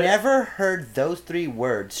 I've never heard those three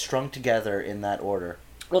words strung together in that order.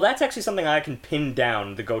 Well, that's actually something I can pin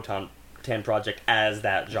down the Gotan project as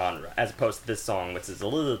that genre, as opposed to this song, which is a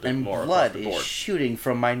little bit And more blood across the is board. shooting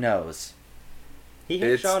from my nose. He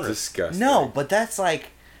hates It's genres. disgusting. No, but that's like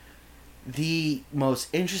the most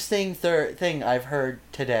interesting thing I've heard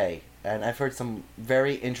today. And I've heard some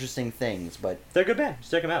very interesting things, but They're a good band.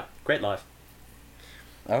 Just check them out. Great live.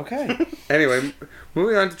 okay. Anyway,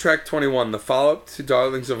 moving on to track 21, the follow-up to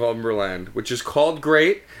Darlings of Umberland, which is called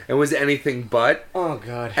Great and was anything but. Oh,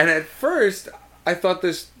 God. And at first, I thought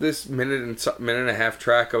this minute and a half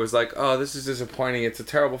track, I was like, oh, this is disappointing. It's a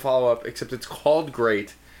terrible follow-up, except it's called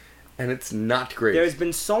Great, and it's not great. There's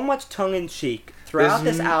been so much tongue-in-cheek throughout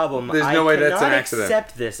There's this album. there's no way that's an cannot accident.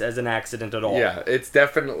 accept this as an accident at all. Yeah, it's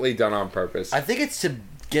definitely done on purpose. I think it's to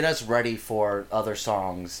get us ready for other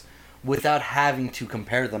songs without having to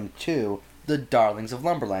compare them to the Darlings of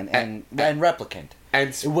Lumberland and Replicant. And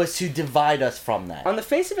It was to divide us from that. On the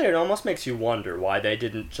face of it, it almost makes you wonder why they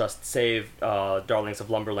didn't just save Darlings of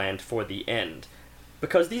Lumberland for the end.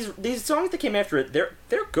 Because these songs that came after it, they're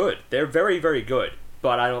good. They're very, very good.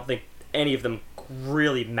 But I don't think any of them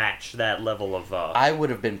really match that level of... I would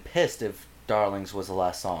have been pissed if Darlings was the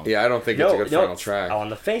last song. yeah, I don't think it's a good final track. On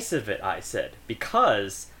the face of it, I said.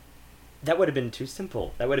 Because that would have been too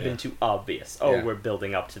simple. That would have been too obvious. Oh, Yeah. we're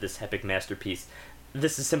building up to this epic masterpiece.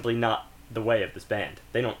 This is simply not the way of this band.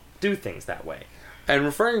 They don't do things that way. And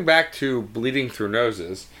referring back to Bleeding Through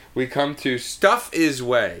Noses, we come to Stuff Is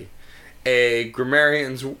Way, a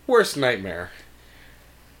grammarian's worst nightmare.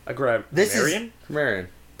 A This is- grammarian? Grammarian.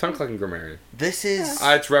 Tongue-clucking grammarian. This is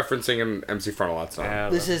It's referencing an MC Frontalot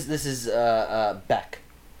song. this is Beck,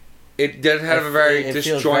 It did have a very It feels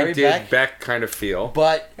very disjointed Beck. Beck kind of feel.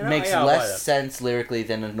 but You know, makes yeah, I'll buy that. less sense lyrically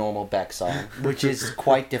than a normal Beck song, which is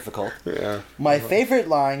quite difficult. Yeah. My favorite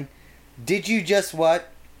line, "Did you just what?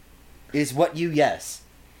 Is what you yes."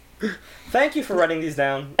 Thank you for writing these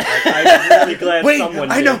down. I'm really glad Wait, someone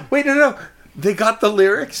I did. know. Wait, no. They got the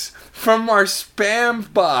lyrics from our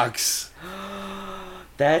spam box.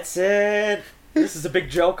 That's it. This is a big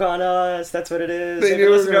joke on us. That's what it is. They They knew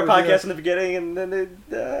listened to our we were gonna do podcast in the beginning, and then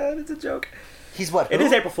it's a joke. He's what? It who?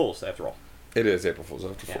 is April Fool's, after all. It is April Fool's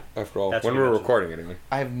Yeah. after all. That's When what we're you mentioned. recording, anyway.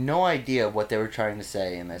 I have no idea what they were trying to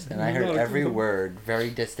say in this, and I heard No, every word very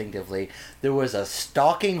distinctively. There was a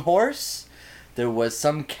stalking horse. There was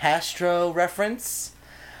some Castro reference.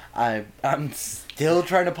 I'm still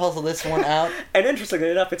trying to puzzle this one out. And interestingly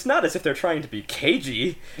enough, it's not as if they're trying to be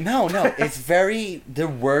cagey. No, it's very. The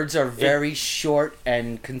words are very short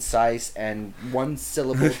and concise, and one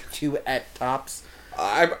syllable, two at tops.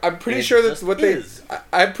 I'm pretty It sure that just what is.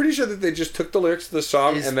 I'm pretty sure that they just took the lyrics to the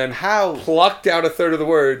song Is and then how plucked out a third of the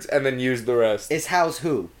words and then used the rest. is how's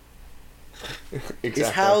who? Exactly. Is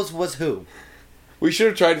how's was who? We should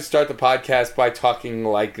have tried to start the podcast by talking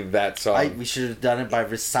like that song. We should have done it by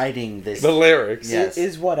reciting this. The lyrics. Yes.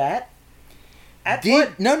 Is what at? At Did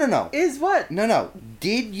what? no. Is what? No.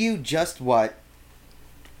 Did you just what?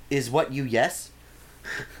 Is what you yes?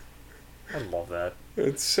 I love that.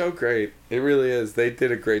 It's so great. It really is. They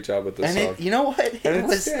did a great job with this And song. you know what? And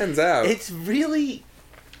it stands out. It's really.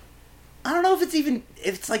 I don't know if it's even.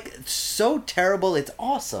 If it's like so terrible, it's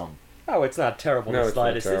awesome. Oh, it's not terrible No, in the it's not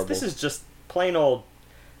slightest. terrible. This is just plain old.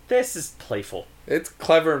 This is playful. It's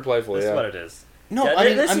clever and playful, This yeah. is what it is. No, Yeah,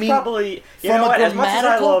 I this is mean, probably you from know a what. As much as I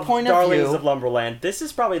grammatical love point of Darlings view- of Lumberland, this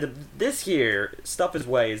is probably this here Stuff Is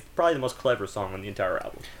Way is probably the most clever song on the entire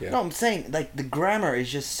album. Yeah. No, I'm saying like the grammar is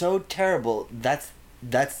just so terrible. That's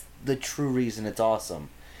the true reason it's awesome.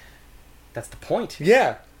 That's the point.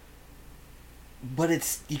 Yeah. But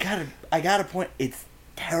I gotta point. It's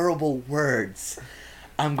terrible words.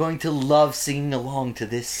 I'm going to love singing along to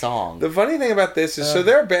this song. The funny thing about this is, so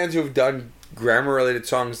there are bands who have done grammar-related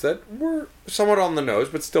songs that were somewhat on the nose,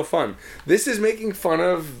 but still fun. This is making fun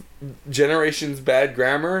of Generation's bad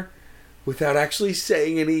grammar without actually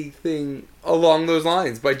saying anything along those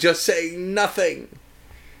lines, by just saying nothing.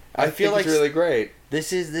 I feel think like it's really great.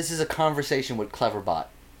 This is a conversation with Cleverbot.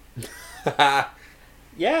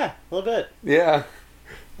 Yeah, a little bit. Yeah.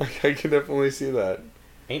 I can definitely see that.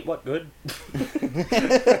 Ain't what good?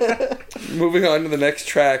 Moving on to the next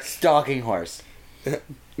track. Stalking horse.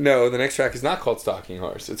 No, the next track is not called Stalking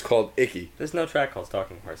Horse. It's called Icky. There's no track called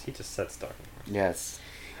Stalking Horse. He just said Stalking Horse.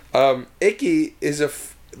 Yes. Icky is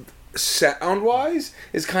sound-wise,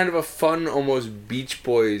 is kind of a fun, almost Beach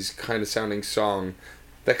Boys kind of sounding song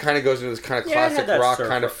that kind of goes into this kind of Yeah, it had classic that rock surf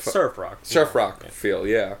kind of surf rock. surf rock Yeah. feel,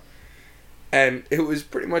 yeah. and it was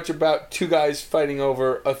pretty much about two guys fighting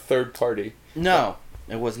over a third party. No,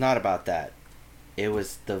 it was not about that. It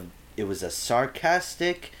was a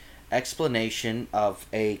sarcastic explanation of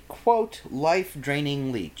a quote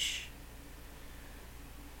life-draining leech.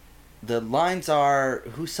 The lines are,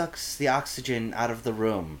 who sucks the oxygen out of the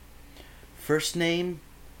room? First name,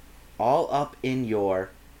 all up in your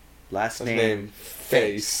last name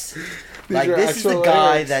face. Like, this is the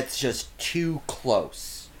guy lyrics. that's just too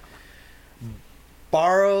close.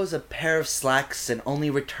 Borrows a pair of slacks and only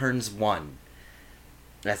returns one,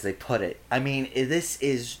 as they put it. I mean, this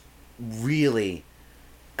is really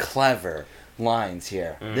clever lines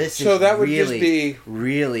here. This So is that would really, just be-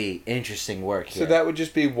 really interesting work here. So that would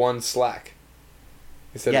just be one slack.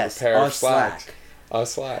 Instead Yes, of a pair a of slacks. slack. A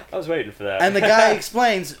slack. I was waiting for that. And the guy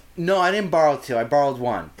explains, no, I didn't borrow two. I borrowed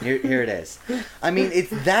one. Here it is. I mean, it's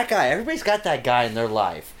that guy. Everybody's got that guy in their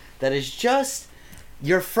life that is just,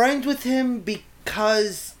 you're friends with him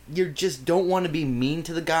because you just don't want to be mean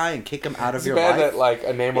to the guy and kick him out of It's your bad life. that like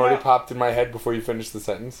a name You already know- popped in my head before you finished the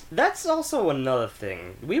sentence. That's also another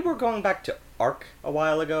thing. We were going back to arc a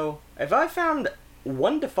while ago. If I found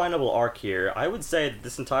one definable arc here, I would say that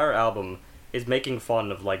this entire album is making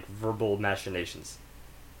fun of, like, verbal machinations.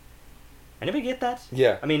 Anybody get that?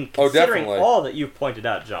 Yeah. I mean, Oh, considering definitely. all that you've pointed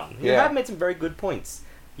out, John, you Yeah. have made some very good points.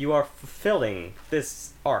 You are fulfilling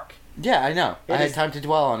this arc. Yeah, I know. It I had is- time to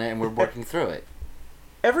dwell on it, and we're working through it.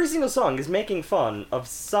 Every single song is making fun of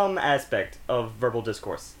some aspect of verbal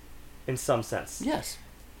discourse, in some sense. Yes.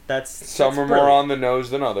 That's Some that's are more brilliant. on the nose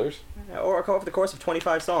than others. Or over the course of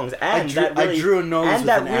 25 songs, and I drew a nose and with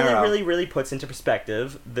that an really, arrow. really puts into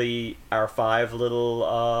perspective our 5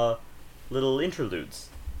 little interludes.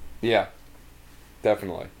 Yeah.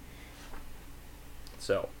 Definitely.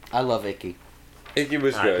 So I love Icky. Icky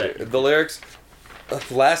was I good. bet. The lyrics,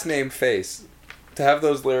 last name face, to have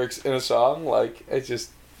those lyrics in a song, like,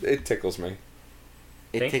 it tickles me.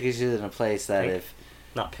 It Pink? tickles you in a place that Pink? if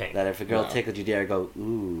not pink. a girl No. tickled you, dare go,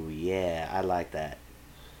 ooh, yeah, I like that.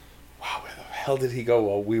 Wow, where the hell did he go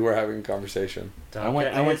while we were having a conversation? Don't I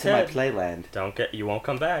went get in his to my head. playland. You won't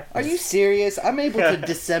come back. Are you serious? I'm able to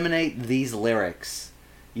disseminate these lyrics.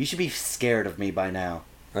 You should be scared of me by now.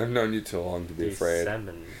 I've known you too long to be afraid.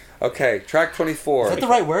 Dissemin- Okay, track 24. Is that the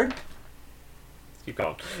right word? Keep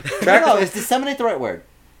going. Track- No, is disseminate the right word?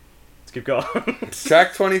 Let's keep going.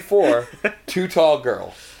 Track 24, Too Tall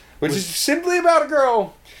Girl. Which is simply about a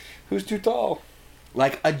girl who's too tall.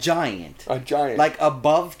 Like a giant. A giant. Like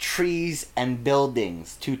above trees and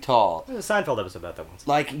buildings, too tall. There's a Seinfeld episode about that once.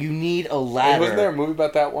 Like you need a Hey, ladder. wasn't there a movie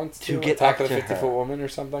about that once to too? get Attack up of the to 50-Foot her. Woman or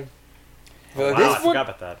something? I feel like Wow, this I one- forgot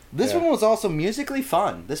about that. This Yeah. one was also musically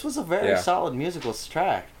fun. This was a very Yeah. solid musical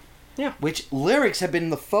track. Yeah. Which lyrics have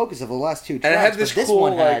been the focus of the last two And tracks. it had this but this cool,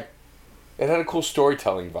 one had it had a cool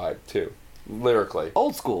storytelling vibe too, lyrically.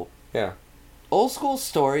 old school. Yeah. Old school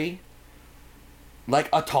story, like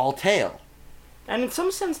a tall tale. And in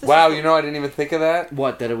some sense, this Wow, is you know I didn't even think of that.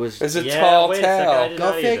 What, that it was... It's a Yeah, tall wait a second, I tale. did Go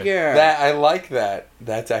not either. figure. That I like that.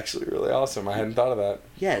 That's actually really awesome. I hadn't thought of that.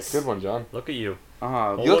 Yes. Good one, John. Look at you. Oh,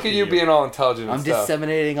 Well, Look at you being all intelligent and I'm stuff.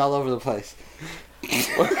 disseminating all over the place.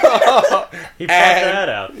 He brought that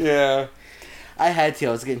out. Yeah, I had to.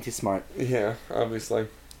 I was getting too smart. yeah. Obviously,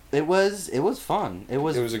 It was fun. It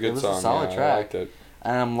was a good song. a solid yeah, track. I liked it.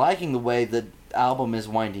 And I'm liking the way the album is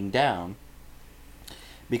winding down.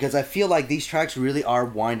 Because I feel like these tracks really are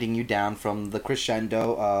winding you down from the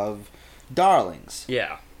crescendo of Darlings.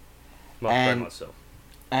 Yeah. Well, very And- much so.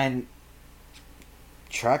 And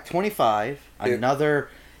track 25, It- another...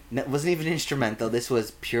 It wasn't even instrumental. This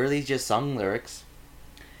was purely just sung lyrics.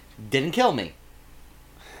 Didn't kill me.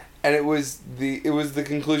 And it was the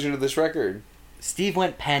conclusion of this record. Steve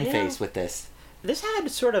went pan-face Yeah. with this. This had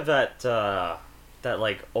sort of that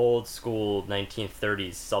like old school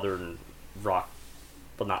 1930s Southern rock,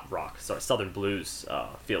 well not rock, sorry, Southern blues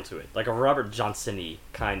feel to it, like a Robert Johnson-y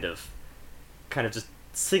kind of just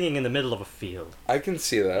singing in the middle of a field. I can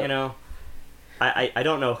see that. You know, I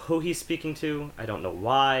don't know who he's speaking to. I don't know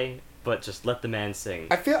why, but just let the man sing.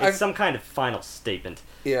 I feel- it's some kind of final statement.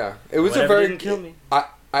 Yeah, it was Whatever a very. didn't kill me.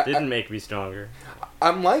 I Didn't make me stronger. I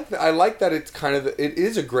like that it's kind of it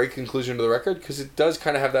is a great conclusion to the record because it does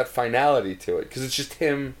kind of have that finality to it because it's just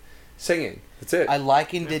him singing. That's it. I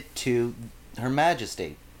likened it to Her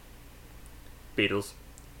Majesty. Beatles.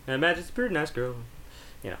 And Magic's a pretty nice girl.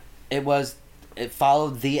 It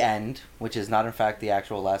followed the end, which is not in fact the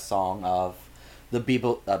actual last song of the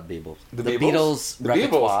Beatles The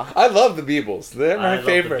repertoire. Beebles. I love the Beebles. They're I my love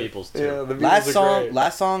the favorite. Beebles, too. Yeah, the Beebles Last are song, great.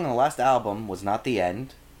 last song on the last album was not the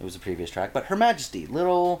end. It was a previous track, but Her Majesty,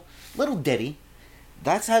 little ditty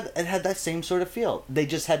it had that same sort of feel. They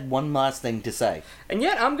just had one last thing to say. And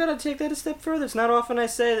yet, I'm gonna take that a step further. It's not often I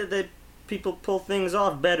say that people pull things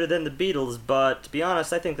off better than the Beatles, but to be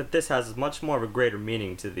honest, I think that this has much more of a greater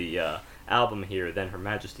meaning to the album here than Her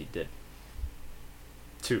Majesty did.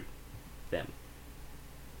 To them.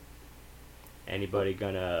 Anybody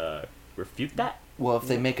gonna refute that? Well, if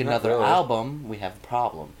they make Not another really. album, we have a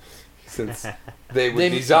problem. Since they would They-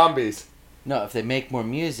 be zombies. No, if they make more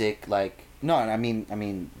music, like no, I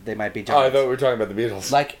mean, they might be Oh, I giants. thought we were talking about the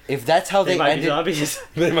Beatles. Like if that's how They they, might be ended, zombies.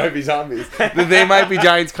 They might be zombies. The They Might Be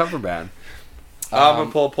Giants cover band. I'm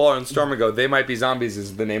gonna pull a Paul and Storm and go, They Might Be Zombies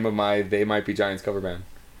is the name of my They Might Be Giants cover band.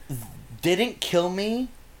 Didn't Kill Me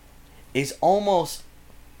is almost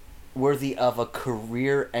worthy of a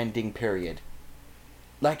career-ending period.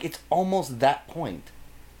 Like it's almost that point.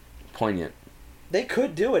 Poignant. They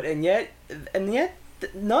could do it, and yet,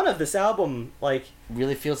 none of this album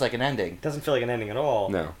Really feels like an ending. doesn't feel like an ending at all.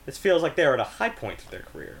 No. This feels like they're at a high point of their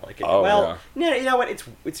career. Oh, you know what?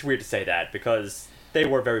 It's weird to say that because they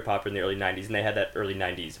were very popular in the early '90s, and they had that early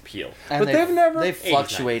 '90s appeal. And But they've never- They 80s,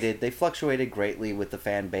 fluctuated. They fluctuated greatly with the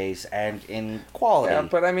fan base and in quality. Yeah,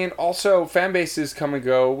 but I mean, also fan bases come and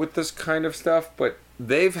go with this kind of stuff. But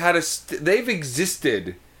they've had they've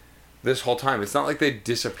existed this whole time. It's not like they The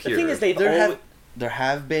disappeared. thing is, There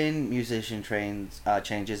have been musician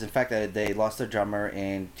changes. In fact, they lost their drummer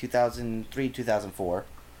in 2003, 2004.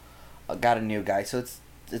 Got a new guy, so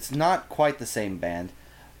it's not quite the same band.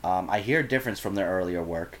 I hear a difference from their earlier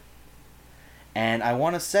work. And I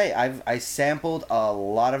want to say I sampled a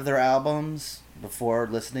lot of their albums before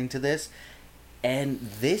listening to this, and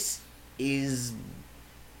this is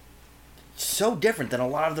so different than a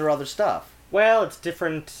lot of their other stuff. well, it's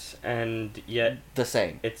different, and yet The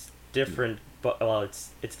same. it's different. But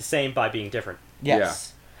it's the same by being different.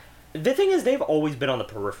 Yes. The thing is, they've always been on the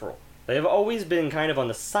peripheral. They've always been kind of on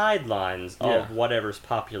the sidelines of Yeah. whatever's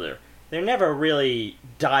popular. They're never really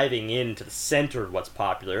diving into the center of what's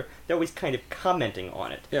popular. They're always kind of commenting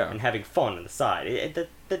on it Yeah. and having fun on the side.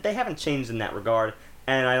 They haven't changed in that regard,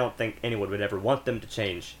 and I don't think anyone would ever want them to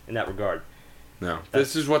change in that regard. No,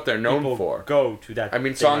 this is what they're known People for. Go to that. I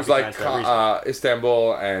mean, They songs might be like giants for that reason.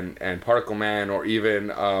 Istanbul and Particle Man, or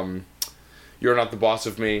even You're Not the Boss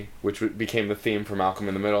of Me, which became the theme for Malcolm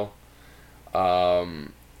in the Middle.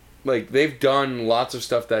 Like, they've done lots of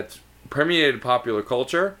stuff that's permeated popular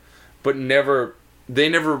culture, but they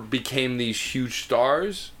never became these huge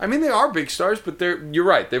stars. I mean, they are big stars, but you're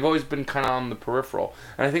right, they've always been kind of on the peripheral.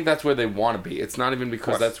 And I think that's where they want to be. It's not even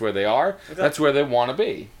because that's where they are, that's where they want to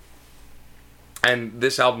be. And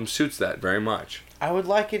this album suits that very much. I would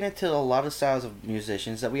liken it to a lot of styles of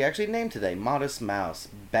musicians that we actually named today. Modest Mouse,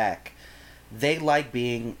 Beck. They like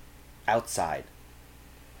being outside.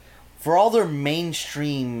 For all their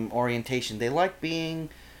mainstream orientation, they like being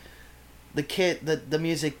the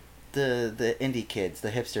music, the indie kids, the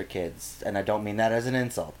hipster kids, and I don't mean that as an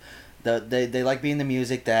insult. They like being the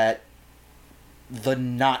music that the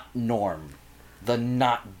not norm, the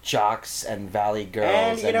not jocks and valley girls,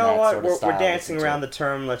 And you and know that what? sort of We're style dancing listen to. around the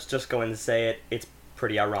term. Let's just go and say it. It's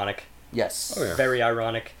pretty ironic. Yes. Oh, yeah. Very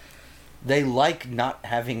ironic. They like not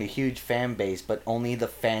having a huge fan base, but only the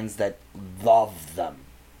fans that love them.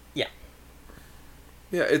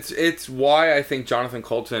 Yeah, it's why I think Jonathan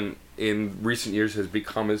Colton in recent years has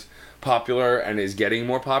become as popular and is getting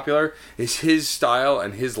more popular. Is his style,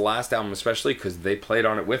 and his last album especially, because they played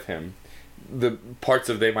on it with him. The parts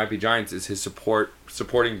of They Might Be Giants is his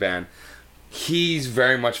supporting band. He's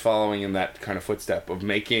very much following in that kind of footstep of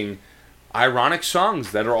making ironic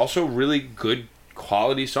songs that are also really good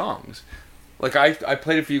quality songs. Like I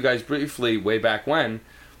played it for you guys briefly way back when.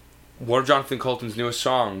 One of Jonathan Colton's newest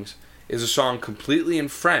songs is a song completely in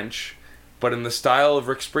French, but in the style of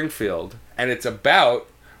Rick Springfield. And it's about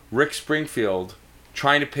Rick Springfield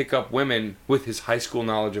trying to pick up women with his high school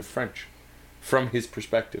knowledge of French from his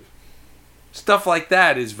perspective. Stuff like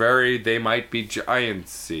that is very They Might Be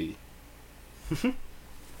Giantsy.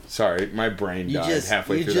 Sorry, my brain died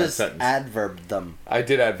halfway through that sentence. adverbed them. I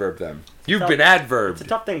did adverb them. You've Tough- been adverbed. It's a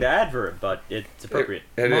tough thing to adverb, but it's appropriate.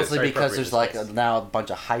 It is. Mostly Very because appropriate there's in like this case. now a bunch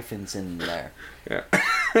of hyphens in there. Yeah.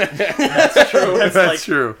 That's true. That's like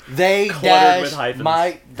true. They Cluttered dash with hyphens.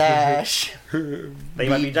 might dash they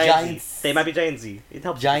might be the giants. They might be giantsy. It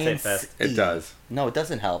helps you say it giants. fast. It does. No, it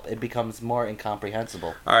doesn't help. It becomes more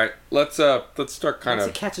incomprehensible. All right, let's start kind Once of.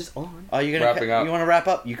 it catches on. Oh, you're gonna Wrapping up. You want to wrap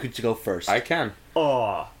up? You could go first. I can.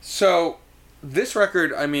 Oh, So, this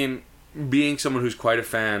record, I mean, being someone who's quite a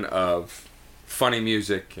fan of funny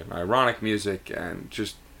music and ironic music and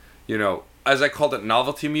just, you know, as I called it,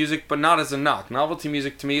 novelty music, but not as a knock. Novelty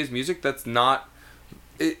music to me is music that's not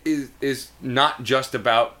is not just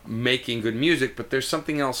about making good music, but there's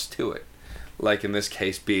something else to it. Like in this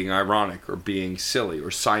case, being ironic or being silly or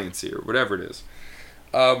sciencey or whatever it is.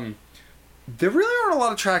 There really aren't a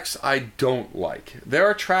lot of tracks I don't like. There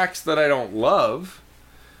are tracks that I don't love,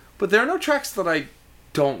 but there are no tracks that I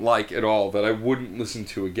don't like at all that I wouldn't listen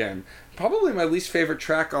to again. Probably my least favorite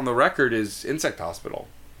track on the record is Insect Hospital,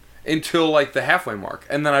 until like the halfway mark,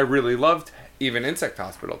 and then I really loved even Insect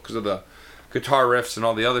Hospital because of the guitar riffs and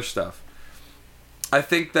all the other stuff. I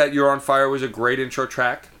think that You're on Fire was a great intro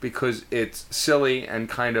track because it's silly and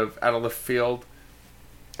kind of out of left field.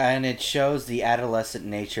 And it shows the adolescent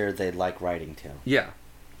nature they like writing to. Yeah.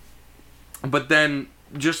 But then,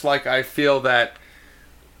 just like I feel that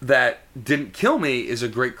Didn't Kill Me is a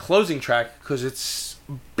great closing track because it's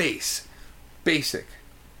basic,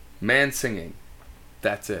 man singing.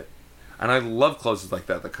 That's it. And I love closes like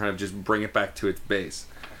that kind of just bring it back to its base.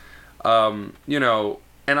 And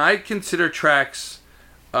I consider tracks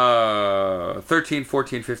 13,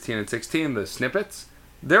 14, 15, and 16, the snippets,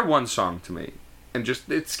 they're one song to me. And just,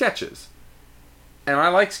 it's sketches. And I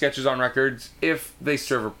like sketches on records if they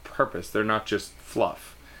serve a purpose. They're not just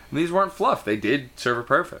fluff. And these weren't fluff. They did serve a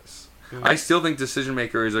purpose. Mm-hmm. I still think Decision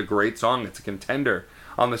Maker is a great song. It's a contender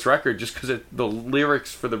on this record just because the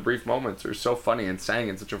lyrics for the brief moments are so funny and sang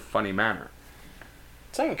in such a funny manner.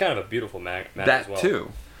 It's kind of a beautiful manner that as well.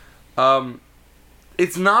 That too.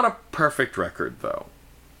 It's not a perfect record, though.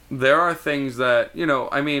 There are things that,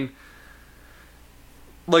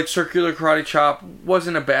 like Circular Karate Chop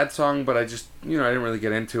wasn't a bad song, but I just, I didn't really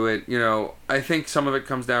get into it. I think some of it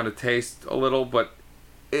comes down to taste a little, but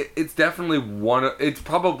it's definitely it's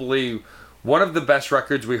probably one of the best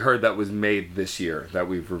records we heard that was made this year that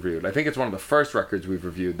we've reviewed. I think it's one of the first records we've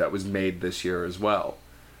reviewed that was made this year as well.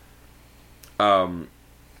 Let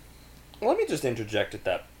me just interject at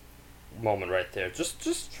that moment right there.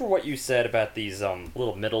 Just for what you said about these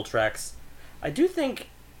little middle tracks. I do think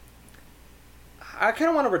I kind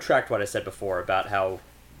of want to retract what I said before about how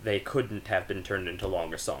they couldn't have been turned into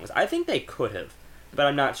longer songs. I think they could have, but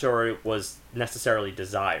I'm not sure it was necessarily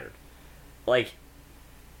desired. Like,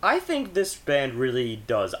 I think this band really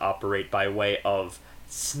does operate by way of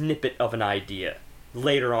snippet of an idea.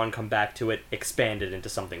 Later on, come back to it, expand it into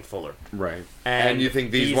something fuller. Right. And you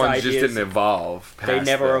think these ones ideas, just didn't evolve past They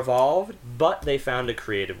never evolved, but they found a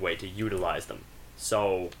creative way to utilize them.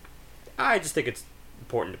 So, I just think it's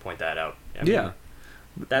important to point that out. I mean,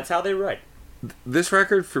 that's how they write. This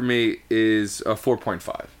record, for me, is a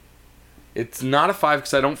 4.5. It's not a 5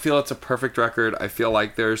 because I don't feel it's a perfect record. I feel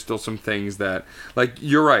like there's still some things that... Like,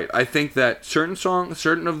 you're right. I think that certain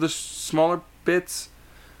of the smaller bits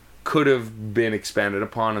could have been expanded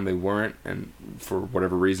upon and they weren't, and for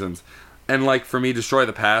whatever reasons. And like for me, Destroy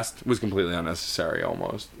the Past was completely unnecessary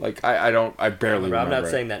almost. Like I barely remember. I'm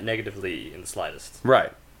not saying that negatively in the slightest.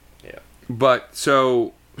 Right. Yeah. But it's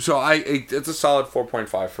a solid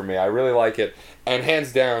 4.5 for me. I really like it. And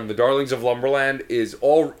hands down, The Darlings of Lumberland is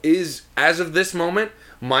as of this moment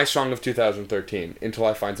my song of 2013 until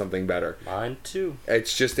I find something better. Mine too.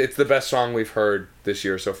 It's the best song we've heard this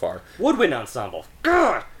year so far. Woodwind Ensemble.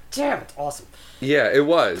 God damn, it's awesome. Yeah, it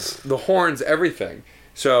was. The horns, everything.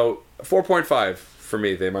 So, 4.5 for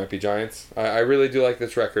me, They Might Be Giants. I really do like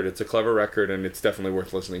this record. It's a clever record, and it's definitely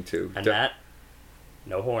worth listening to. And that,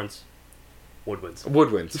 no horns, woodwinds.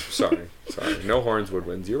 Woodwinds, sorry. No horns,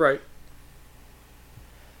 woodwinds. You're right.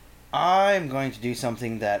 I'm going to do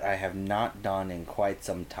something that I have not done in quite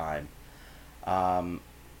some time.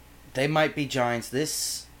 They Might Be Giants.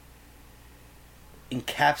 This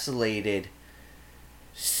encapsulated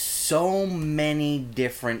so many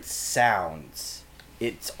different sounds.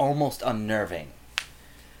 It's almost unnerving.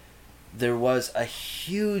 There was a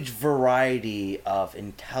huge variety of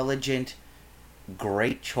intelligent,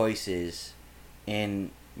 great choices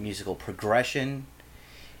in musical progression,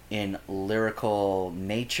 in lyrical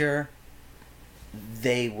nature.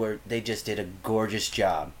 They just did a gorgeous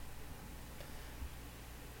job.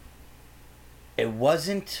 It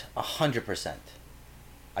wasn't 100%.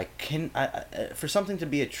 For something to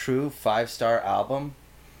be a true 5-star album,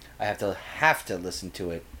 I have to listen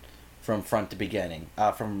to it from front to beginning,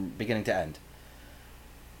 from beginning to end.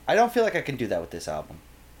 I don't feel like I can do that with this album.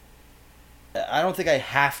 I don't think I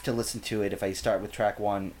have to listen to it if I start with track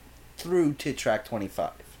 1 through to track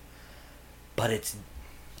 25. But it's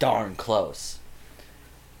darn close.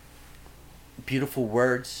 Beautiful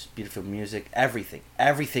words, beautiful music, everything.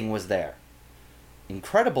 Everything was there.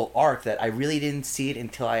 Incredible arc that I really didn't see it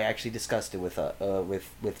until I actually discussed it with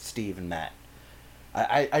Steve and Matt.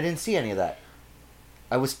 I didn't see any of that.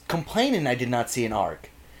 I was complaining I did not see an arc.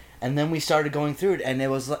 And then we started going through it, and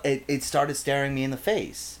it started staring me in the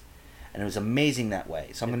face, and it was amazing that way.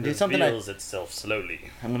 So I'm going to do something. Reveals itself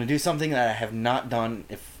slowly. I'm going to do something that I have not done,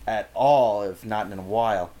 if at all, if not in a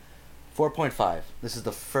while. 4.5. This is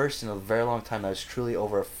the first in a very long time that was truly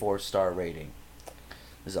over a 4-star rating.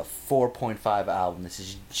 This is a 4.5 album. This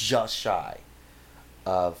is just shy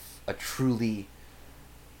of a truly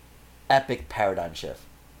epic paradigm shift.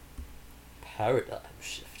 Paradigm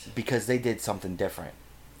shift. Because they did something different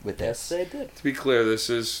with Yes, this. they did. To be clear, this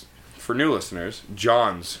is, for new listeners,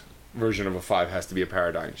 John's version of a 5 has to be a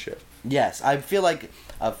paradigm shift. Yes, I feel like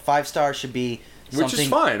a 5-star should be something, Which is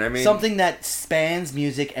fine, I mean... something that spans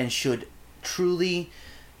music and should truly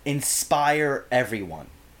inspire everyone.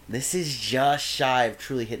 This is just shy of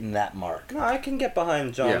truly hitting that mark. No, I can get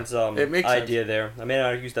behind John's it makes idea there. I may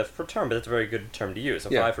not use that for term, but that's a very good term to use. A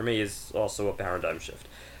 5 for me is also a paradigm shift.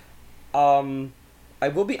 I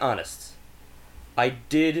will be honest. I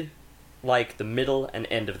did like the middle and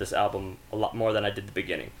end of this album a lot more than I did the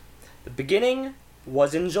beginning. The beginning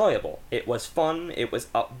was enjoyable. It was fun. It was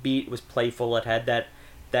upbeat. It was playful. It had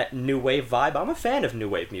that new wave vibe. I'm a fan of new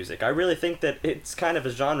wave music. I really think that it's kind of a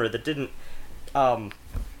genre that didn't...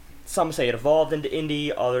 some say it evolved into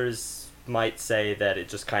indie. Others might say that it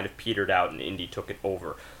just kind of petered out and indie took it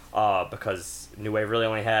over. Because new wave really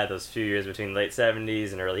only had those few years between the late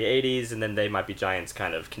 70s and early 80s, and then They Might Be Giants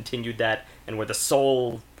kind of continued that and were the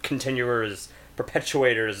sole continuers,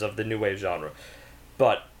 perpetuators of the new wave genre.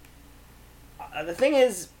 But the thing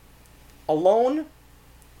is, alone,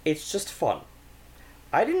 it's just fun.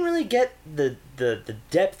 I didn't really get the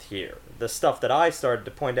depth here, the stuff that I started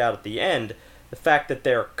to point out at the end, the fact that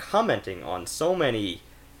they're commenting on so many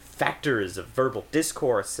factors of verbal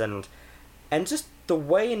discourse and just the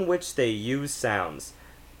way in which they use sounds.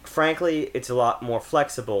 Frankly, it's a lot more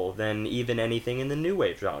flexible than even anything in the new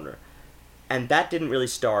wave genre. And that didn't really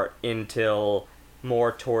start until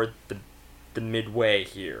more toward the midway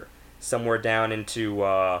here. Somewhere down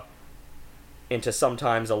into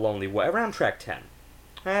Sometimes a Lonely Way, around track 10.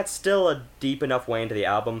 That's still a deep enough way into the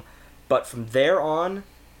album, but from there on,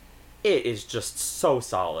 it is just so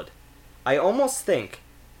solid. I almost think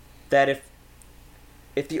that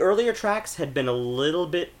if the earlier tracks had been a little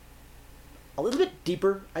bit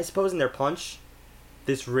deeper, I suppose, in their punch,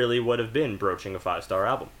 this really would have been broaching a 5-star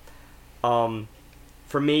album.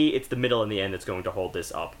 For me, it's the middle and the end that's going to hold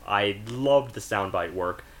this up. I loved the soundbite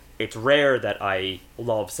work. It's rare that I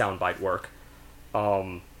love soundbite work.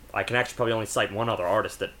 I can actually probably only cite one other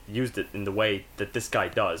artist that used it in the way that this guy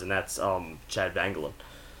does, and that's Chad Vangelis.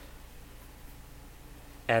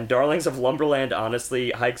 And Darlings of Lumberland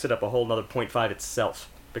honestly hikes it up a whole nother 0.5 itself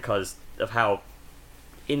because of how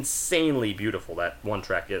insanely beautiful that one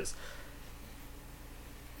track is.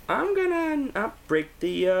 I'm gonna not break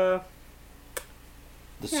the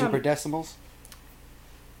super decimals?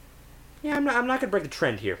 Yeah, I'm not gonna break the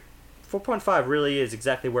trend here. 4.5 really is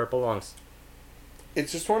exactly where it belongs.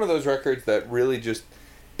 It's just one of those records that really just...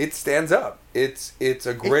 It stands up. It's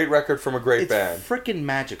a great record from a great band. It's freaking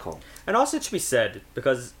magical. And also it should be said,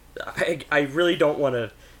 because I really don't want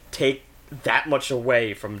to take that much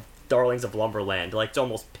away from Darlings of Lumberland. Like, it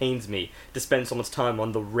almost pains me to spend so much time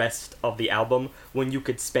on the rest of the album when you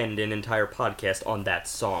could spend an entire podcast on that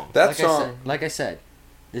song. Like I said,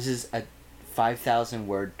 this is a 5,000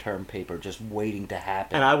 word term paper just waiting to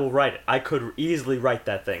happen. And I will write it. I could easily write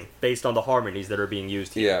that thing based on the harmonies that are being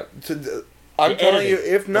used here. Yeah. I'm telling you,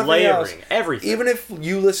 if nothing layering, else, everything. Even if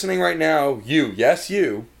you listening right now,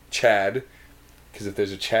 you, Chad, because if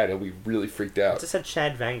there's a Chad, he'll be really freaked out. I just said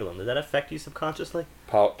Chad Vangelis. Did that affect you subconsciously?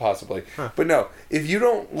 Possibly. Huh. But no, if you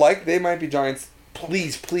don't like They Might Be Giants,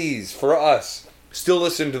 please, for us, still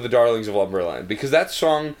listen to the Darlings of Lumberland, because that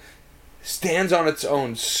song stands on its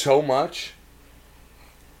own so much.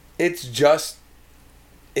 It's just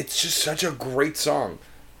such a great song.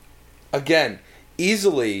 Again,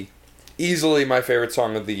 easily my favorite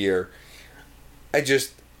song of the year.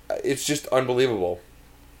 It's just unbelievable.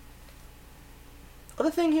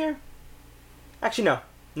 Other thing here? Actually, no,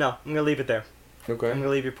 I'm gonna leave it there. Okay. I'm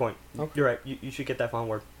gonna leave your point. Okay. You're right. You should get that final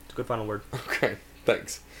word. It's a good final word. Okay.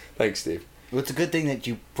 Thanks, Steve. Well, it's a good thing that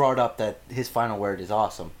you brought up that his final word is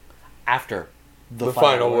awesome. After the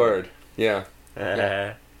final word. Yeah.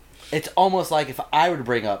 Yeah. It's almost like if I were to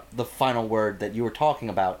bring up the final word that you were talking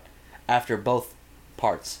about after both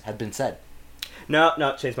parts had been said. No,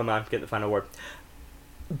 changed my mind. Getting the final word.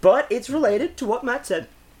 But it's related to what Matt said.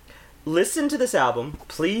 Listen to this album.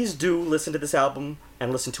 Please do listen to this album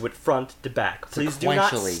and listen to it front to back. Please do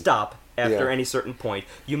not stop after Yeah. any certain point.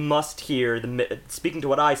 You must hear speaking to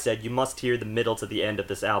what I said, you must hear the middle to the end of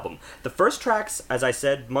this album. The first tracks, as I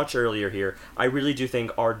said much earlier here, I really do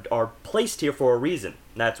think are placed here for a reason.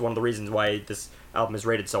 That's one of the reasons why this album is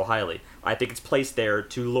rated so highly. I think it's placed there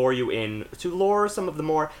to lure you in, to lure some of the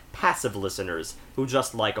more passive listeners who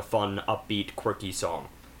just like a fun, upbeat, quirky song.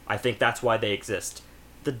 I think that's why they exist.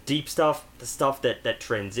 The deep stuff, the stuff that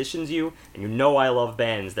transitions you, and you know I love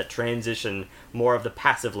bands that transition more of the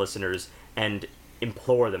passive listeners and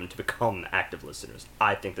implore them to become active listeners.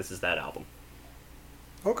 I think this is that album.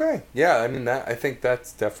 Okay. Yeah, I mean I think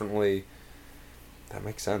that's definitely, that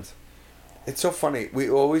makes sense. It's so funny. We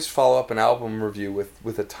always follow up an album review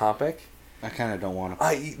with a topic. I kind of don't want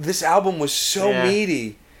to. This album was so Yeah.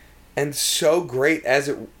 meaty and so great as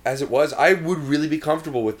it was. I would really be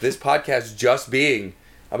comfortable with this podcast just being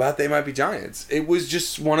about They Might Be Giants. It was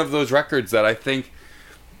just one of those records that I think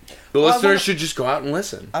the listeners should just go out and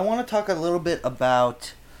listen. I want to talk a little bit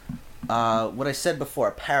about what I said before,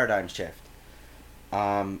 a paradigm shift.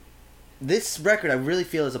 This record, I really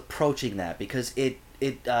feel, is approaching that because it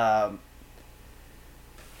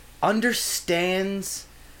understands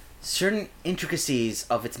certain intricacies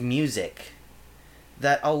of its music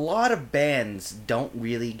that a lot of bands don't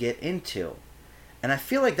really get into. And I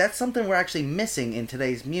feel like that's something we're actually missing in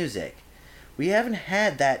today's music. We haven't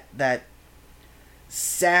had that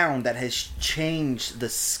sound that has changed the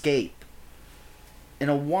scape in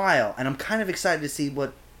a while, and I'm kind of excited to see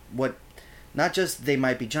what not just They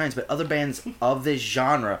Might Be Giants, but other bands of this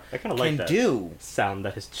genre I kind of can like that do. sound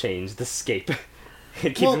that has changed the scape.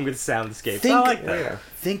 Keeping with soundscapes. Think, I like that. Yeah.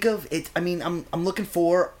 think of it. I mean, I'm looking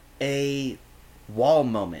for a Wall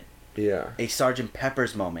moment, Yeah. a Sgt.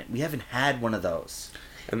 Pepper's moment. We haven't had one of those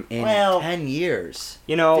And in Well, 10 years,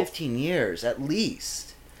 You know, 15 years at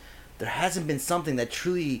least. There hasn't been something that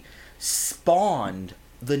truly spawned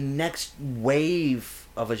the next wave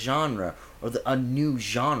of a genre or a new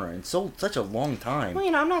genre in such a long time.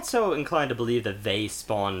 well, I'm not so inclined to believe that they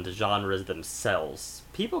spawned genres themselves.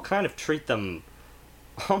 People kind of treat them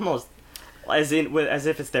almost as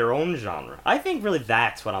if it's their own genre. I think really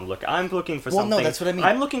that's what I'm looking. I'm looking for Well, something. no, that's what I mean.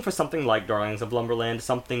 I'm looking for something like Darlings of Lumberland,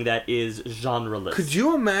 something that is genreless. could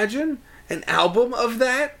you imagine an album of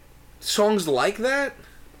that? Songs like that?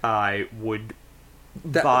 I would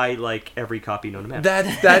That- buy like every copy known to man.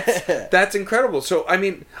 That's incredible. So I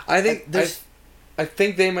mean, I think There's- I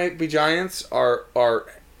think They Might Be Giants are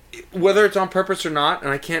whether it's on purpose or not,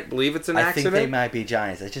 and I can't believe it's an I accident. think They Might Be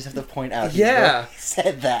Giants. I just have to point out. Yeah. He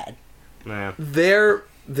said that. Yeah.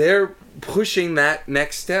 They're pushing that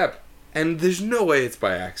next step, and there's no way it's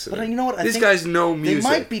by accident. But you know what? I These think guys know music.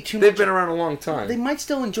 might be too They've much- been around a long time, They might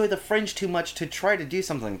still enjoy the fringe too much to try to do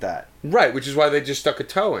something like that. right? Which is why they just stuck a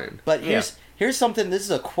toe in. But here's something. This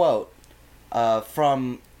is a quote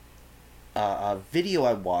from a video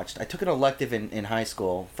I watched. I took an elective in high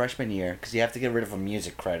school, freshman year, because you have to get rid of a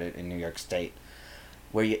music credit in New York State,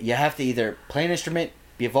 where you have to either play an instrument,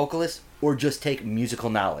 be a vocalist, or just take musical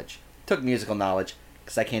knowledge. Took musical knowledge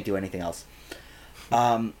because I can't do anything else.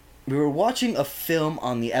 We were watching a film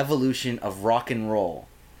on the evolution of rock and roll,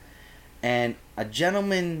 and a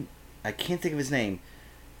gentleman, I can't think of his name,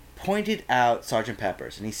 pointed out Sgt.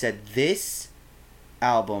 Pepper's, and he said this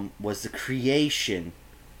album was the creation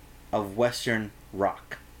of Western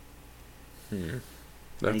rock. And he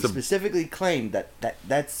That's a specifically claimed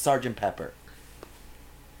that's Sgt. Pepper.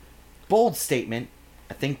 Bold statement.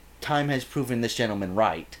 I think time has proven this gentleman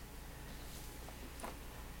right.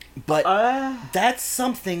 But that's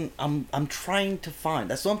something I'm trying to find.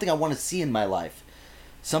 That's something I want to see in my life.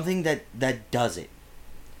 Something that does it.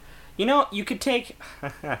 You could take.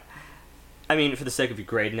 I mean, for the sake of your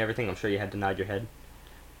grade and everything, I'm sure you had to nod your head.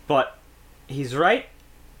 But he's right.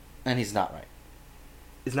 And he's not right.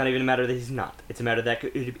 It's not even a matter that he's not. It's a matter that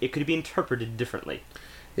it could be interpreted differently.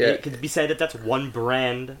 yeah. It could be said that that's one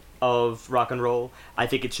brand of rock and roll. I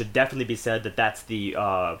think it should definitely be said that that's the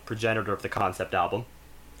progenitor of the concept album.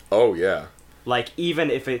 Oh yeah. Like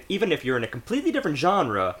even if you're in a completely different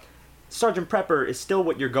genre, Sgt. Pepper is still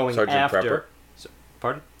what you're going Sgt. after. Prepper?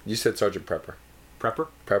 Pardon? You said Sergeant Prepper. Prepper?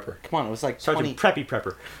 Prepper. Come on, it was like Sergeant 20... Preppy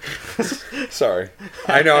Prepper. Sorry.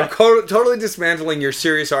 I know I'm totally dismantling your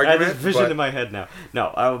serious I have argument. this vision but in my head now.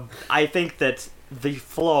 No, I think that the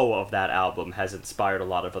flow of that album has inspired a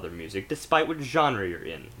lot of other music, despite what genre you're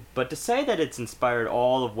in. But to say that it's inspired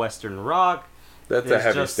all of Western rock, that's a there's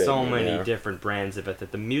heavy just statement. so many yeah. different brands of it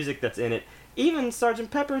that the music that's in it, even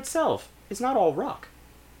Sgt. Pepper itself, is not all rock.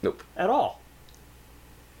 Nope. At all.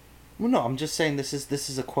 Well, no, I'm just saying this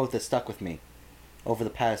is a quote that stuck with me over the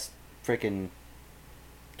past freaking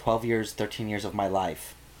 12 years, 13 years of my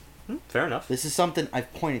life. Fair enough. This is something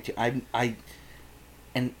I've pointed to.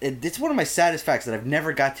 It's one of my saddest facts that I've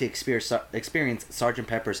never got to experience Sgt.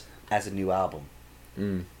 Pepper's as a new album.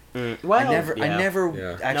 Well, I never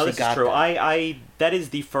Yeah. actually no, this got is true. that. That is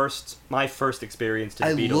my first experience to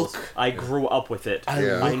the Beatles. I grew up with it. I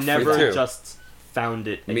Me never too. just found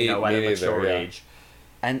it, Me at a neither, mature yeah. age.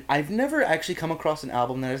 And I've never actually come across an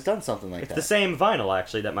album that has done something like It's that. the same vinyl,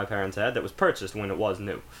 actually, that my parents had that was purchased when it was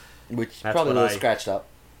new. Which That's probably what was scratched up.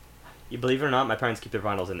 You believe it or not, my parents keep their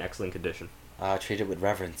vinyls in excellent condition. Treat it with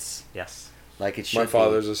reverence. Yes. Like it should My be.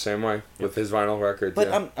 father's the same way with his vinyl records. But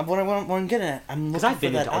yeah. what I'm getting at, I'm Because looking I've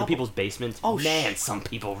been for that into other album. people's basements. Oh, Man, shit. some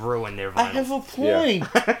people ruin their I vinyls. have a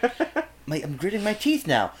point. I'm gritting my teeth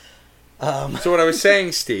now. So what I was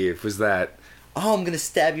saying, Steve, was that Oh, I'm gonna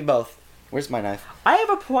stab you both. Where's my knife? I have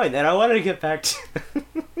a point, and I wanted to get back to...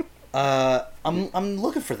 I'm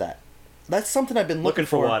looking for that. That's something I've been Looking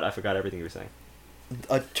for what? I forgot everything you were saying.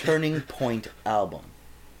 A turning point album.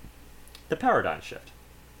 The paradigm shift.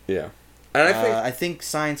 yeah, and I think I think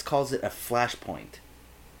science calls it a flashpoint.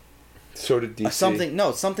 so did DC.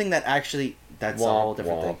 Something that actually that's a whole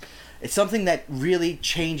different thing. It's something that really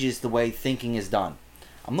changes the way thinking is done.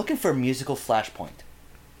 I'm looking for a musical flashpoint.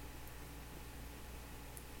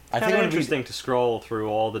 I Kind think of I'm interesting to scroll through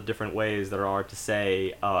all the different ways there are to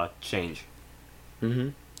say change. Mm-hmm.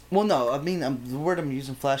 Well, no, I mean the word I'm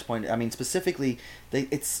using, flashpoint. I mean specifically,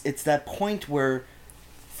 it's that point where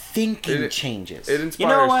thinking changes. It inspires You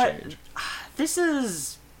know what? change. This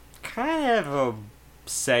is kind of a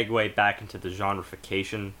segue back into the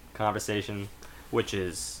genreification conversation, which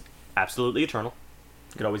is absolutely eternal.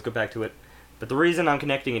 You could always go back to it. But the reason I'm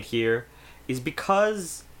connecting it here is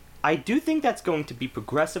because I do think that's going to be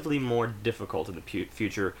progressively more difficult in the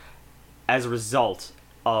future as a result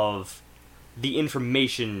of the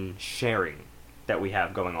information sharing that we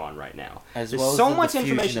have going on right now. As There's well as so the much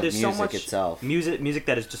diffusion information. of There's so music much itself. music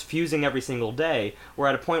that is just fusing every single day. We're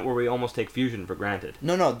at a point where we almost take fusion for granted.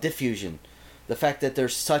 No, diffusion. The fact that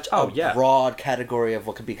there's such Oh, a yeah. broad category of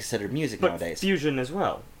what could be considered music But nowadays. fusion as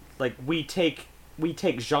well. Like we take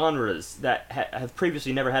genres that have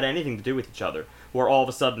previously never had anything to do with each other, who are all of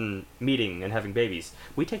a sudden meeting and having babies.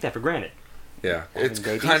 We take that for granted. Yeah, Having it's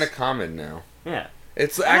babies? kind of common now. Yeah.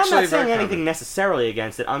 It's And actually I'm not saying very anything common. necessarily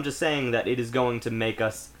against it. I'm just saying that it is going to make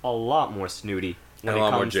us a lot more snooty when And a it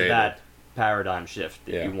lot more comes to jaded. that paradigm shift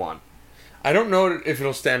that Yeah. you want. I don't know if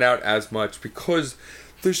it'll stand out as much because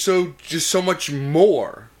there's just so much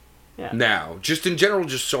more Yeah. now. Just in general,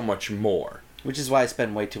 just so much more. Which is why I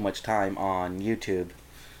spend way too much time on YouTube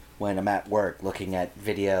when I'm at work looking at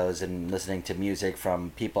videos and listening to music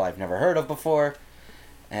from people I've never heard of before.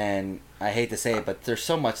 And I hate to say it, but there's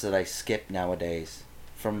so much that I skip nowadays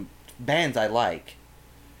from bands I like.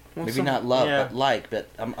 Well, Maybe not love, yeah. but like. But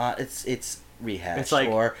it's rehashed, It's like-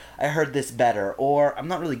 or I heard this better, or I'm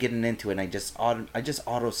not really getting into it. And I just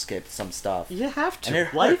auto skipped some stuff. You have And to. it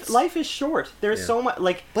hurts. Life is short. There's Yeah. so much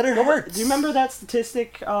like. But it what- hurts. Do you remember that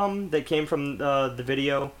statistic that came from the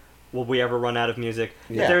video? Will we ever run out of music?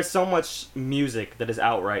 Yeah. There's so much music that is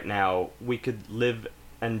out right now. We could live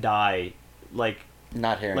and die like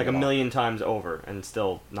Not hearing a it all. million times over and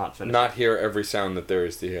still not finish. Not hear every sound that there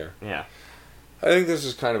is to hear. Yeah. I think this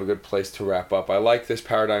is kind of a good place to wrap up. I like this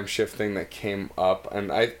paradigm shift thing that came up, and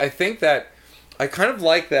I think that I kind of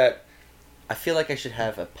like that I feel like I should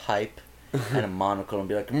have a pipe and a monocle and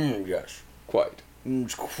be like, yes. quite.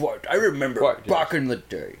 It's quite. I remember Quite, back in the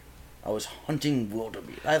day, I was hunting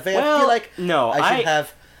wildebeest. I feel Well, like no, I should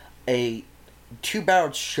have a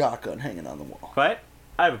 2-barreled shotgun hanging on the wall. But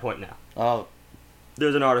I have a point now. Oh,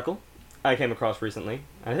 There's an article I came across recently,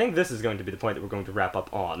 and I think this is going to be the point that we're going to wrap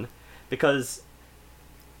up on, because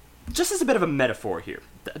just as a bit of a metaphor here,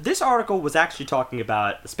 this article was actually talking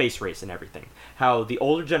about the space race and everything. How the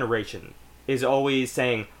older generation is always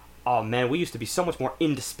saying, oh man, we used to be so much more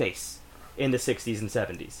into space in the 60s and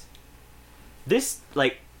 70s.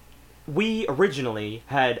 We originally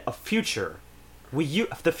had a future.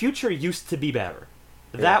 The future used to be better.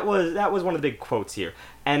 That was one of the big quotes here.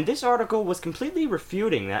 And this article was completely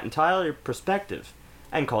refuting that entire perspective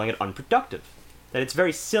and calling it unproductive. That it's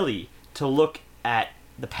very silly to look at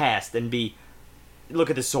the past and look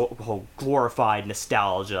at this whole glorified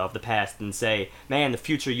nostalgia of the past and say, man, the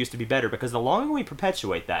future used to be better, because the longer we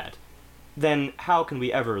perpetuate that, then how can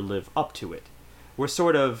we ever live up to it? We're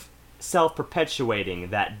sort of self-perpetuating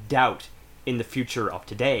that doubt in the future of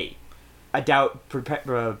today. A doubt,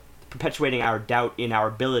 perpetuating our doubt in our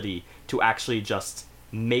ability to actually just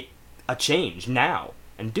make a change now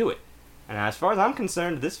and do it. And as far as I'm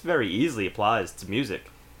concerned, this very easily applies to music.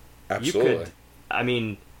 Absolutely.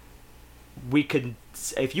 We could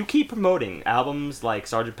if you keep promoting albums like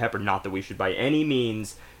Sgt. Pepper, not that we should by any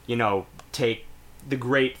means, take the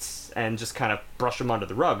greats and just kind of brush them under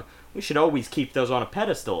the rug. We should always keep those on a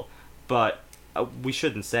pedestal, but we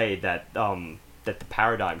shouldn't say that that the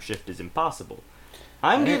paradigm shift is impossible.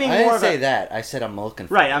 I didn't say that. I said I'm looking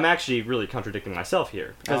for Right, I'm actually really contradicting myself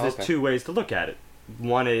here, because there's two ways to look at it.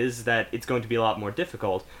 One is that it's going to be a lot more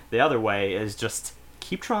difficult. The other way is just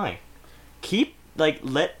keep trying.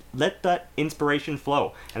 Let that inspiration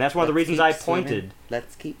flow. And that's one of the reasons I pointed...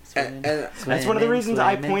 Let's keep swimming. That's one of the reasons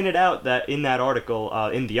I pointed out that in that article,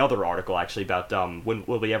 in the other article actually, about when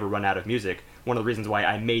will we ever run out of music, one of the reasons why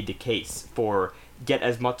I made the case for get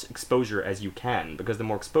as much exposure as you can, because the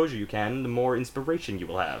more exposure you can, the more inspiration you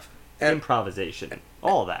will have. Improvisation.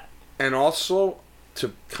 All that. And also,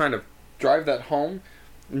 to kind of drive that home,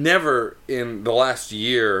 never in the last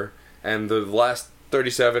year and the last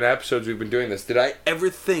 37 episodes we've been doing this, did I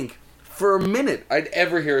ever think for a minute I'd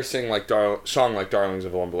ever hear a song like Darlings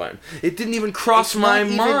of Wonderland. It didn't even cross my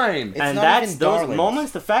mind. And that's those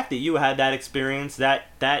moments, the fact that you had that experience,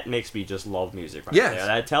 that makes me just love music right there.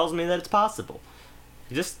 That tells me that it's possible.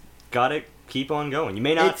 You just gotta keep on going. You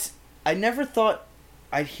may not... I never thought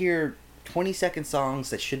I'd hear 20-second songs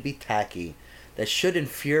that should be tacky, that should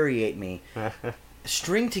infuriate me,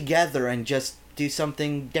 string together and just do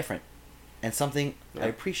something different. And something I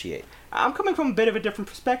appreciate. I'm coming from a bit of a different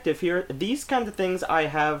perspective here. These kinds of things I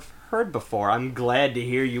have heard before. I'm glad to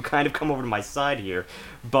hear you kind of come over to my side here.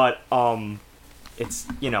 But, it's,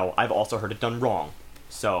 I've also heard it done wrong.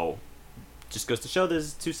 So, just goes to show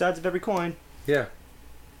there's two sides of every coin. Yeah.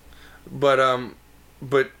 But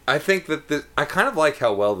I think that I kind of like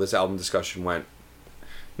how well this album discussion went.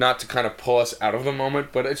 Not to kind of pull us out of the moment,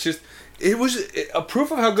 but it's just... It was a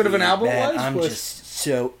proof of how good of an album was. I'm just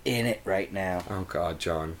so in it right now. Oh, God,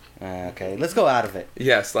 John. Okay, let's go out of it.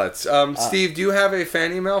 Yes, let's. Steve, do you have a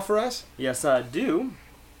fan email for us? Yes, I do.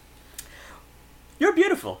 You're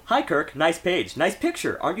beautiful. Hi, Kirk. Nice page. Nice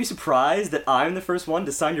picture. Aren't you surprised that I'm the first one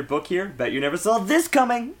to sign your book here? Bet you never saw this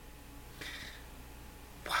coming.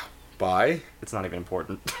 Wow. Bye? It's not even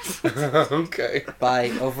important. Okay.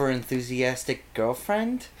 By over-enthusiastic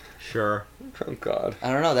girlfriend? Sure. Oh, God.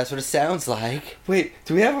 I don't know. That's what it sounds like. Wait,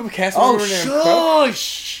 do we have a cast member named Cook? Oh,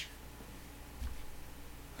 shush!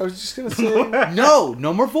 I was just going to say...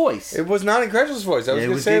 No more voice. It was not Incredulous voice. I was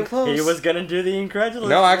going to say... Close. He was going to do the Incredulous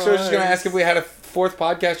No, actually, I was voice. just going to ask if we had a fourth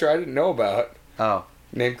podcaster I didn't know about. Oh.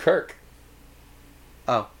 Named Kirk.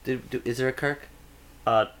 Oh. Is there a Kirk?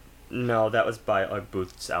 No, that was by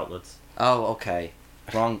Booth's Outlets. Oh, okay.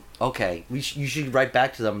 Wrong. Okay. You should write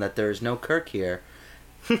back to them that there is no Kirk here.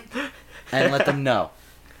 And let them know.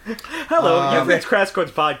 Hello, you've reached Crash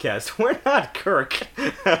Course Podcast. We're not Kirk.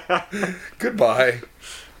 Goodbye.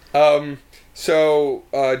 So,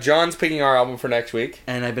 John's picking our album for next week.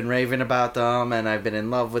 And I've been raving about them, and I've been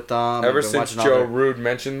in love with them. Ever since Joe Rude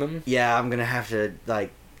mentioned them? Yeah, I'm going to have to,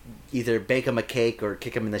 either bake them a cake or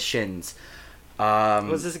kick them in the shins. What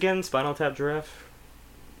was this again? Spinal Tap Giraffe?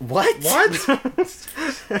 What?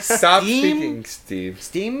 Stop speaking, Steve.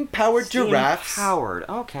 Steam-powered giraffes. Steam-powered,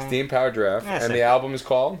 okay. Steam-powered giraffe. Yes, and the album is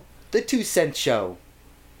called? The 2 Cent Show.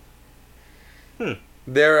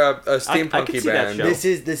 They're a steampunky band. This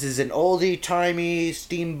is an oldie-timey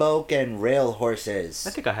steamboat and rail horses. I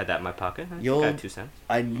think I had that in my pocket. I had 2 cents.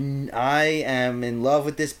 I am in love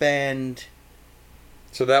with this band.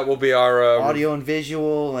 So that will be our... audio and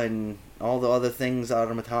visual and all the other things.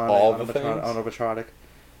 Automatronic,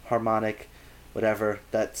 harmonic, whatever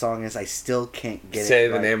that song is. I still can't get Say it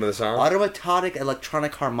the right. name of the song? Automatic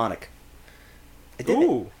electronic harmonic. I did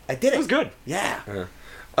it. I did it. That was good. Yeah.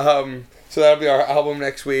 So that'll be our album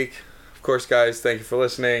next week. Of course, guys, thank you for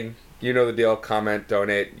listening. You know the deal. Comment,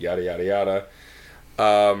 donate, yada, yada, yada.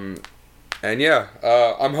 And yeah,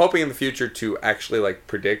 I'm hoping in the future to actually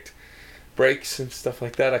predict breaks and stuff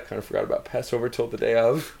like that. I kind of forgot about Passover till the day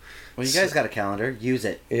of. Well, you guys got a calendar. Use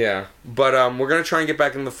it. Yeah. But we're going to try and get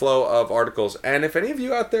back in the flow of articles. And if any of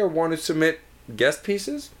you out there want to submit guest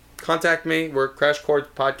pieces, contact me. We're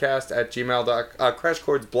crashchordspodcast@gmail.com.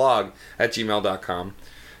 crashchordsblog@gmail.com.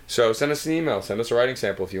 So send us an email. Send us a writing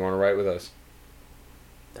sample if you want to write with us.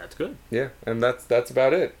 That's good. Yeah, and that's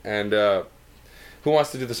about it. And who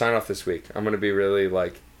wants to do the sign-off this week? I'm going to be really,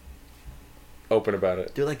 open about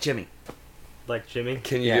it. Do it like Jimmy. Like Jimmy?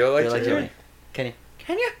 Can you do it like Jimmy? Can you?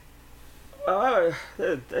 Can you?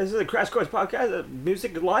 This is a Crash Course Podcast.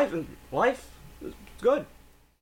 Music, life, and life is good.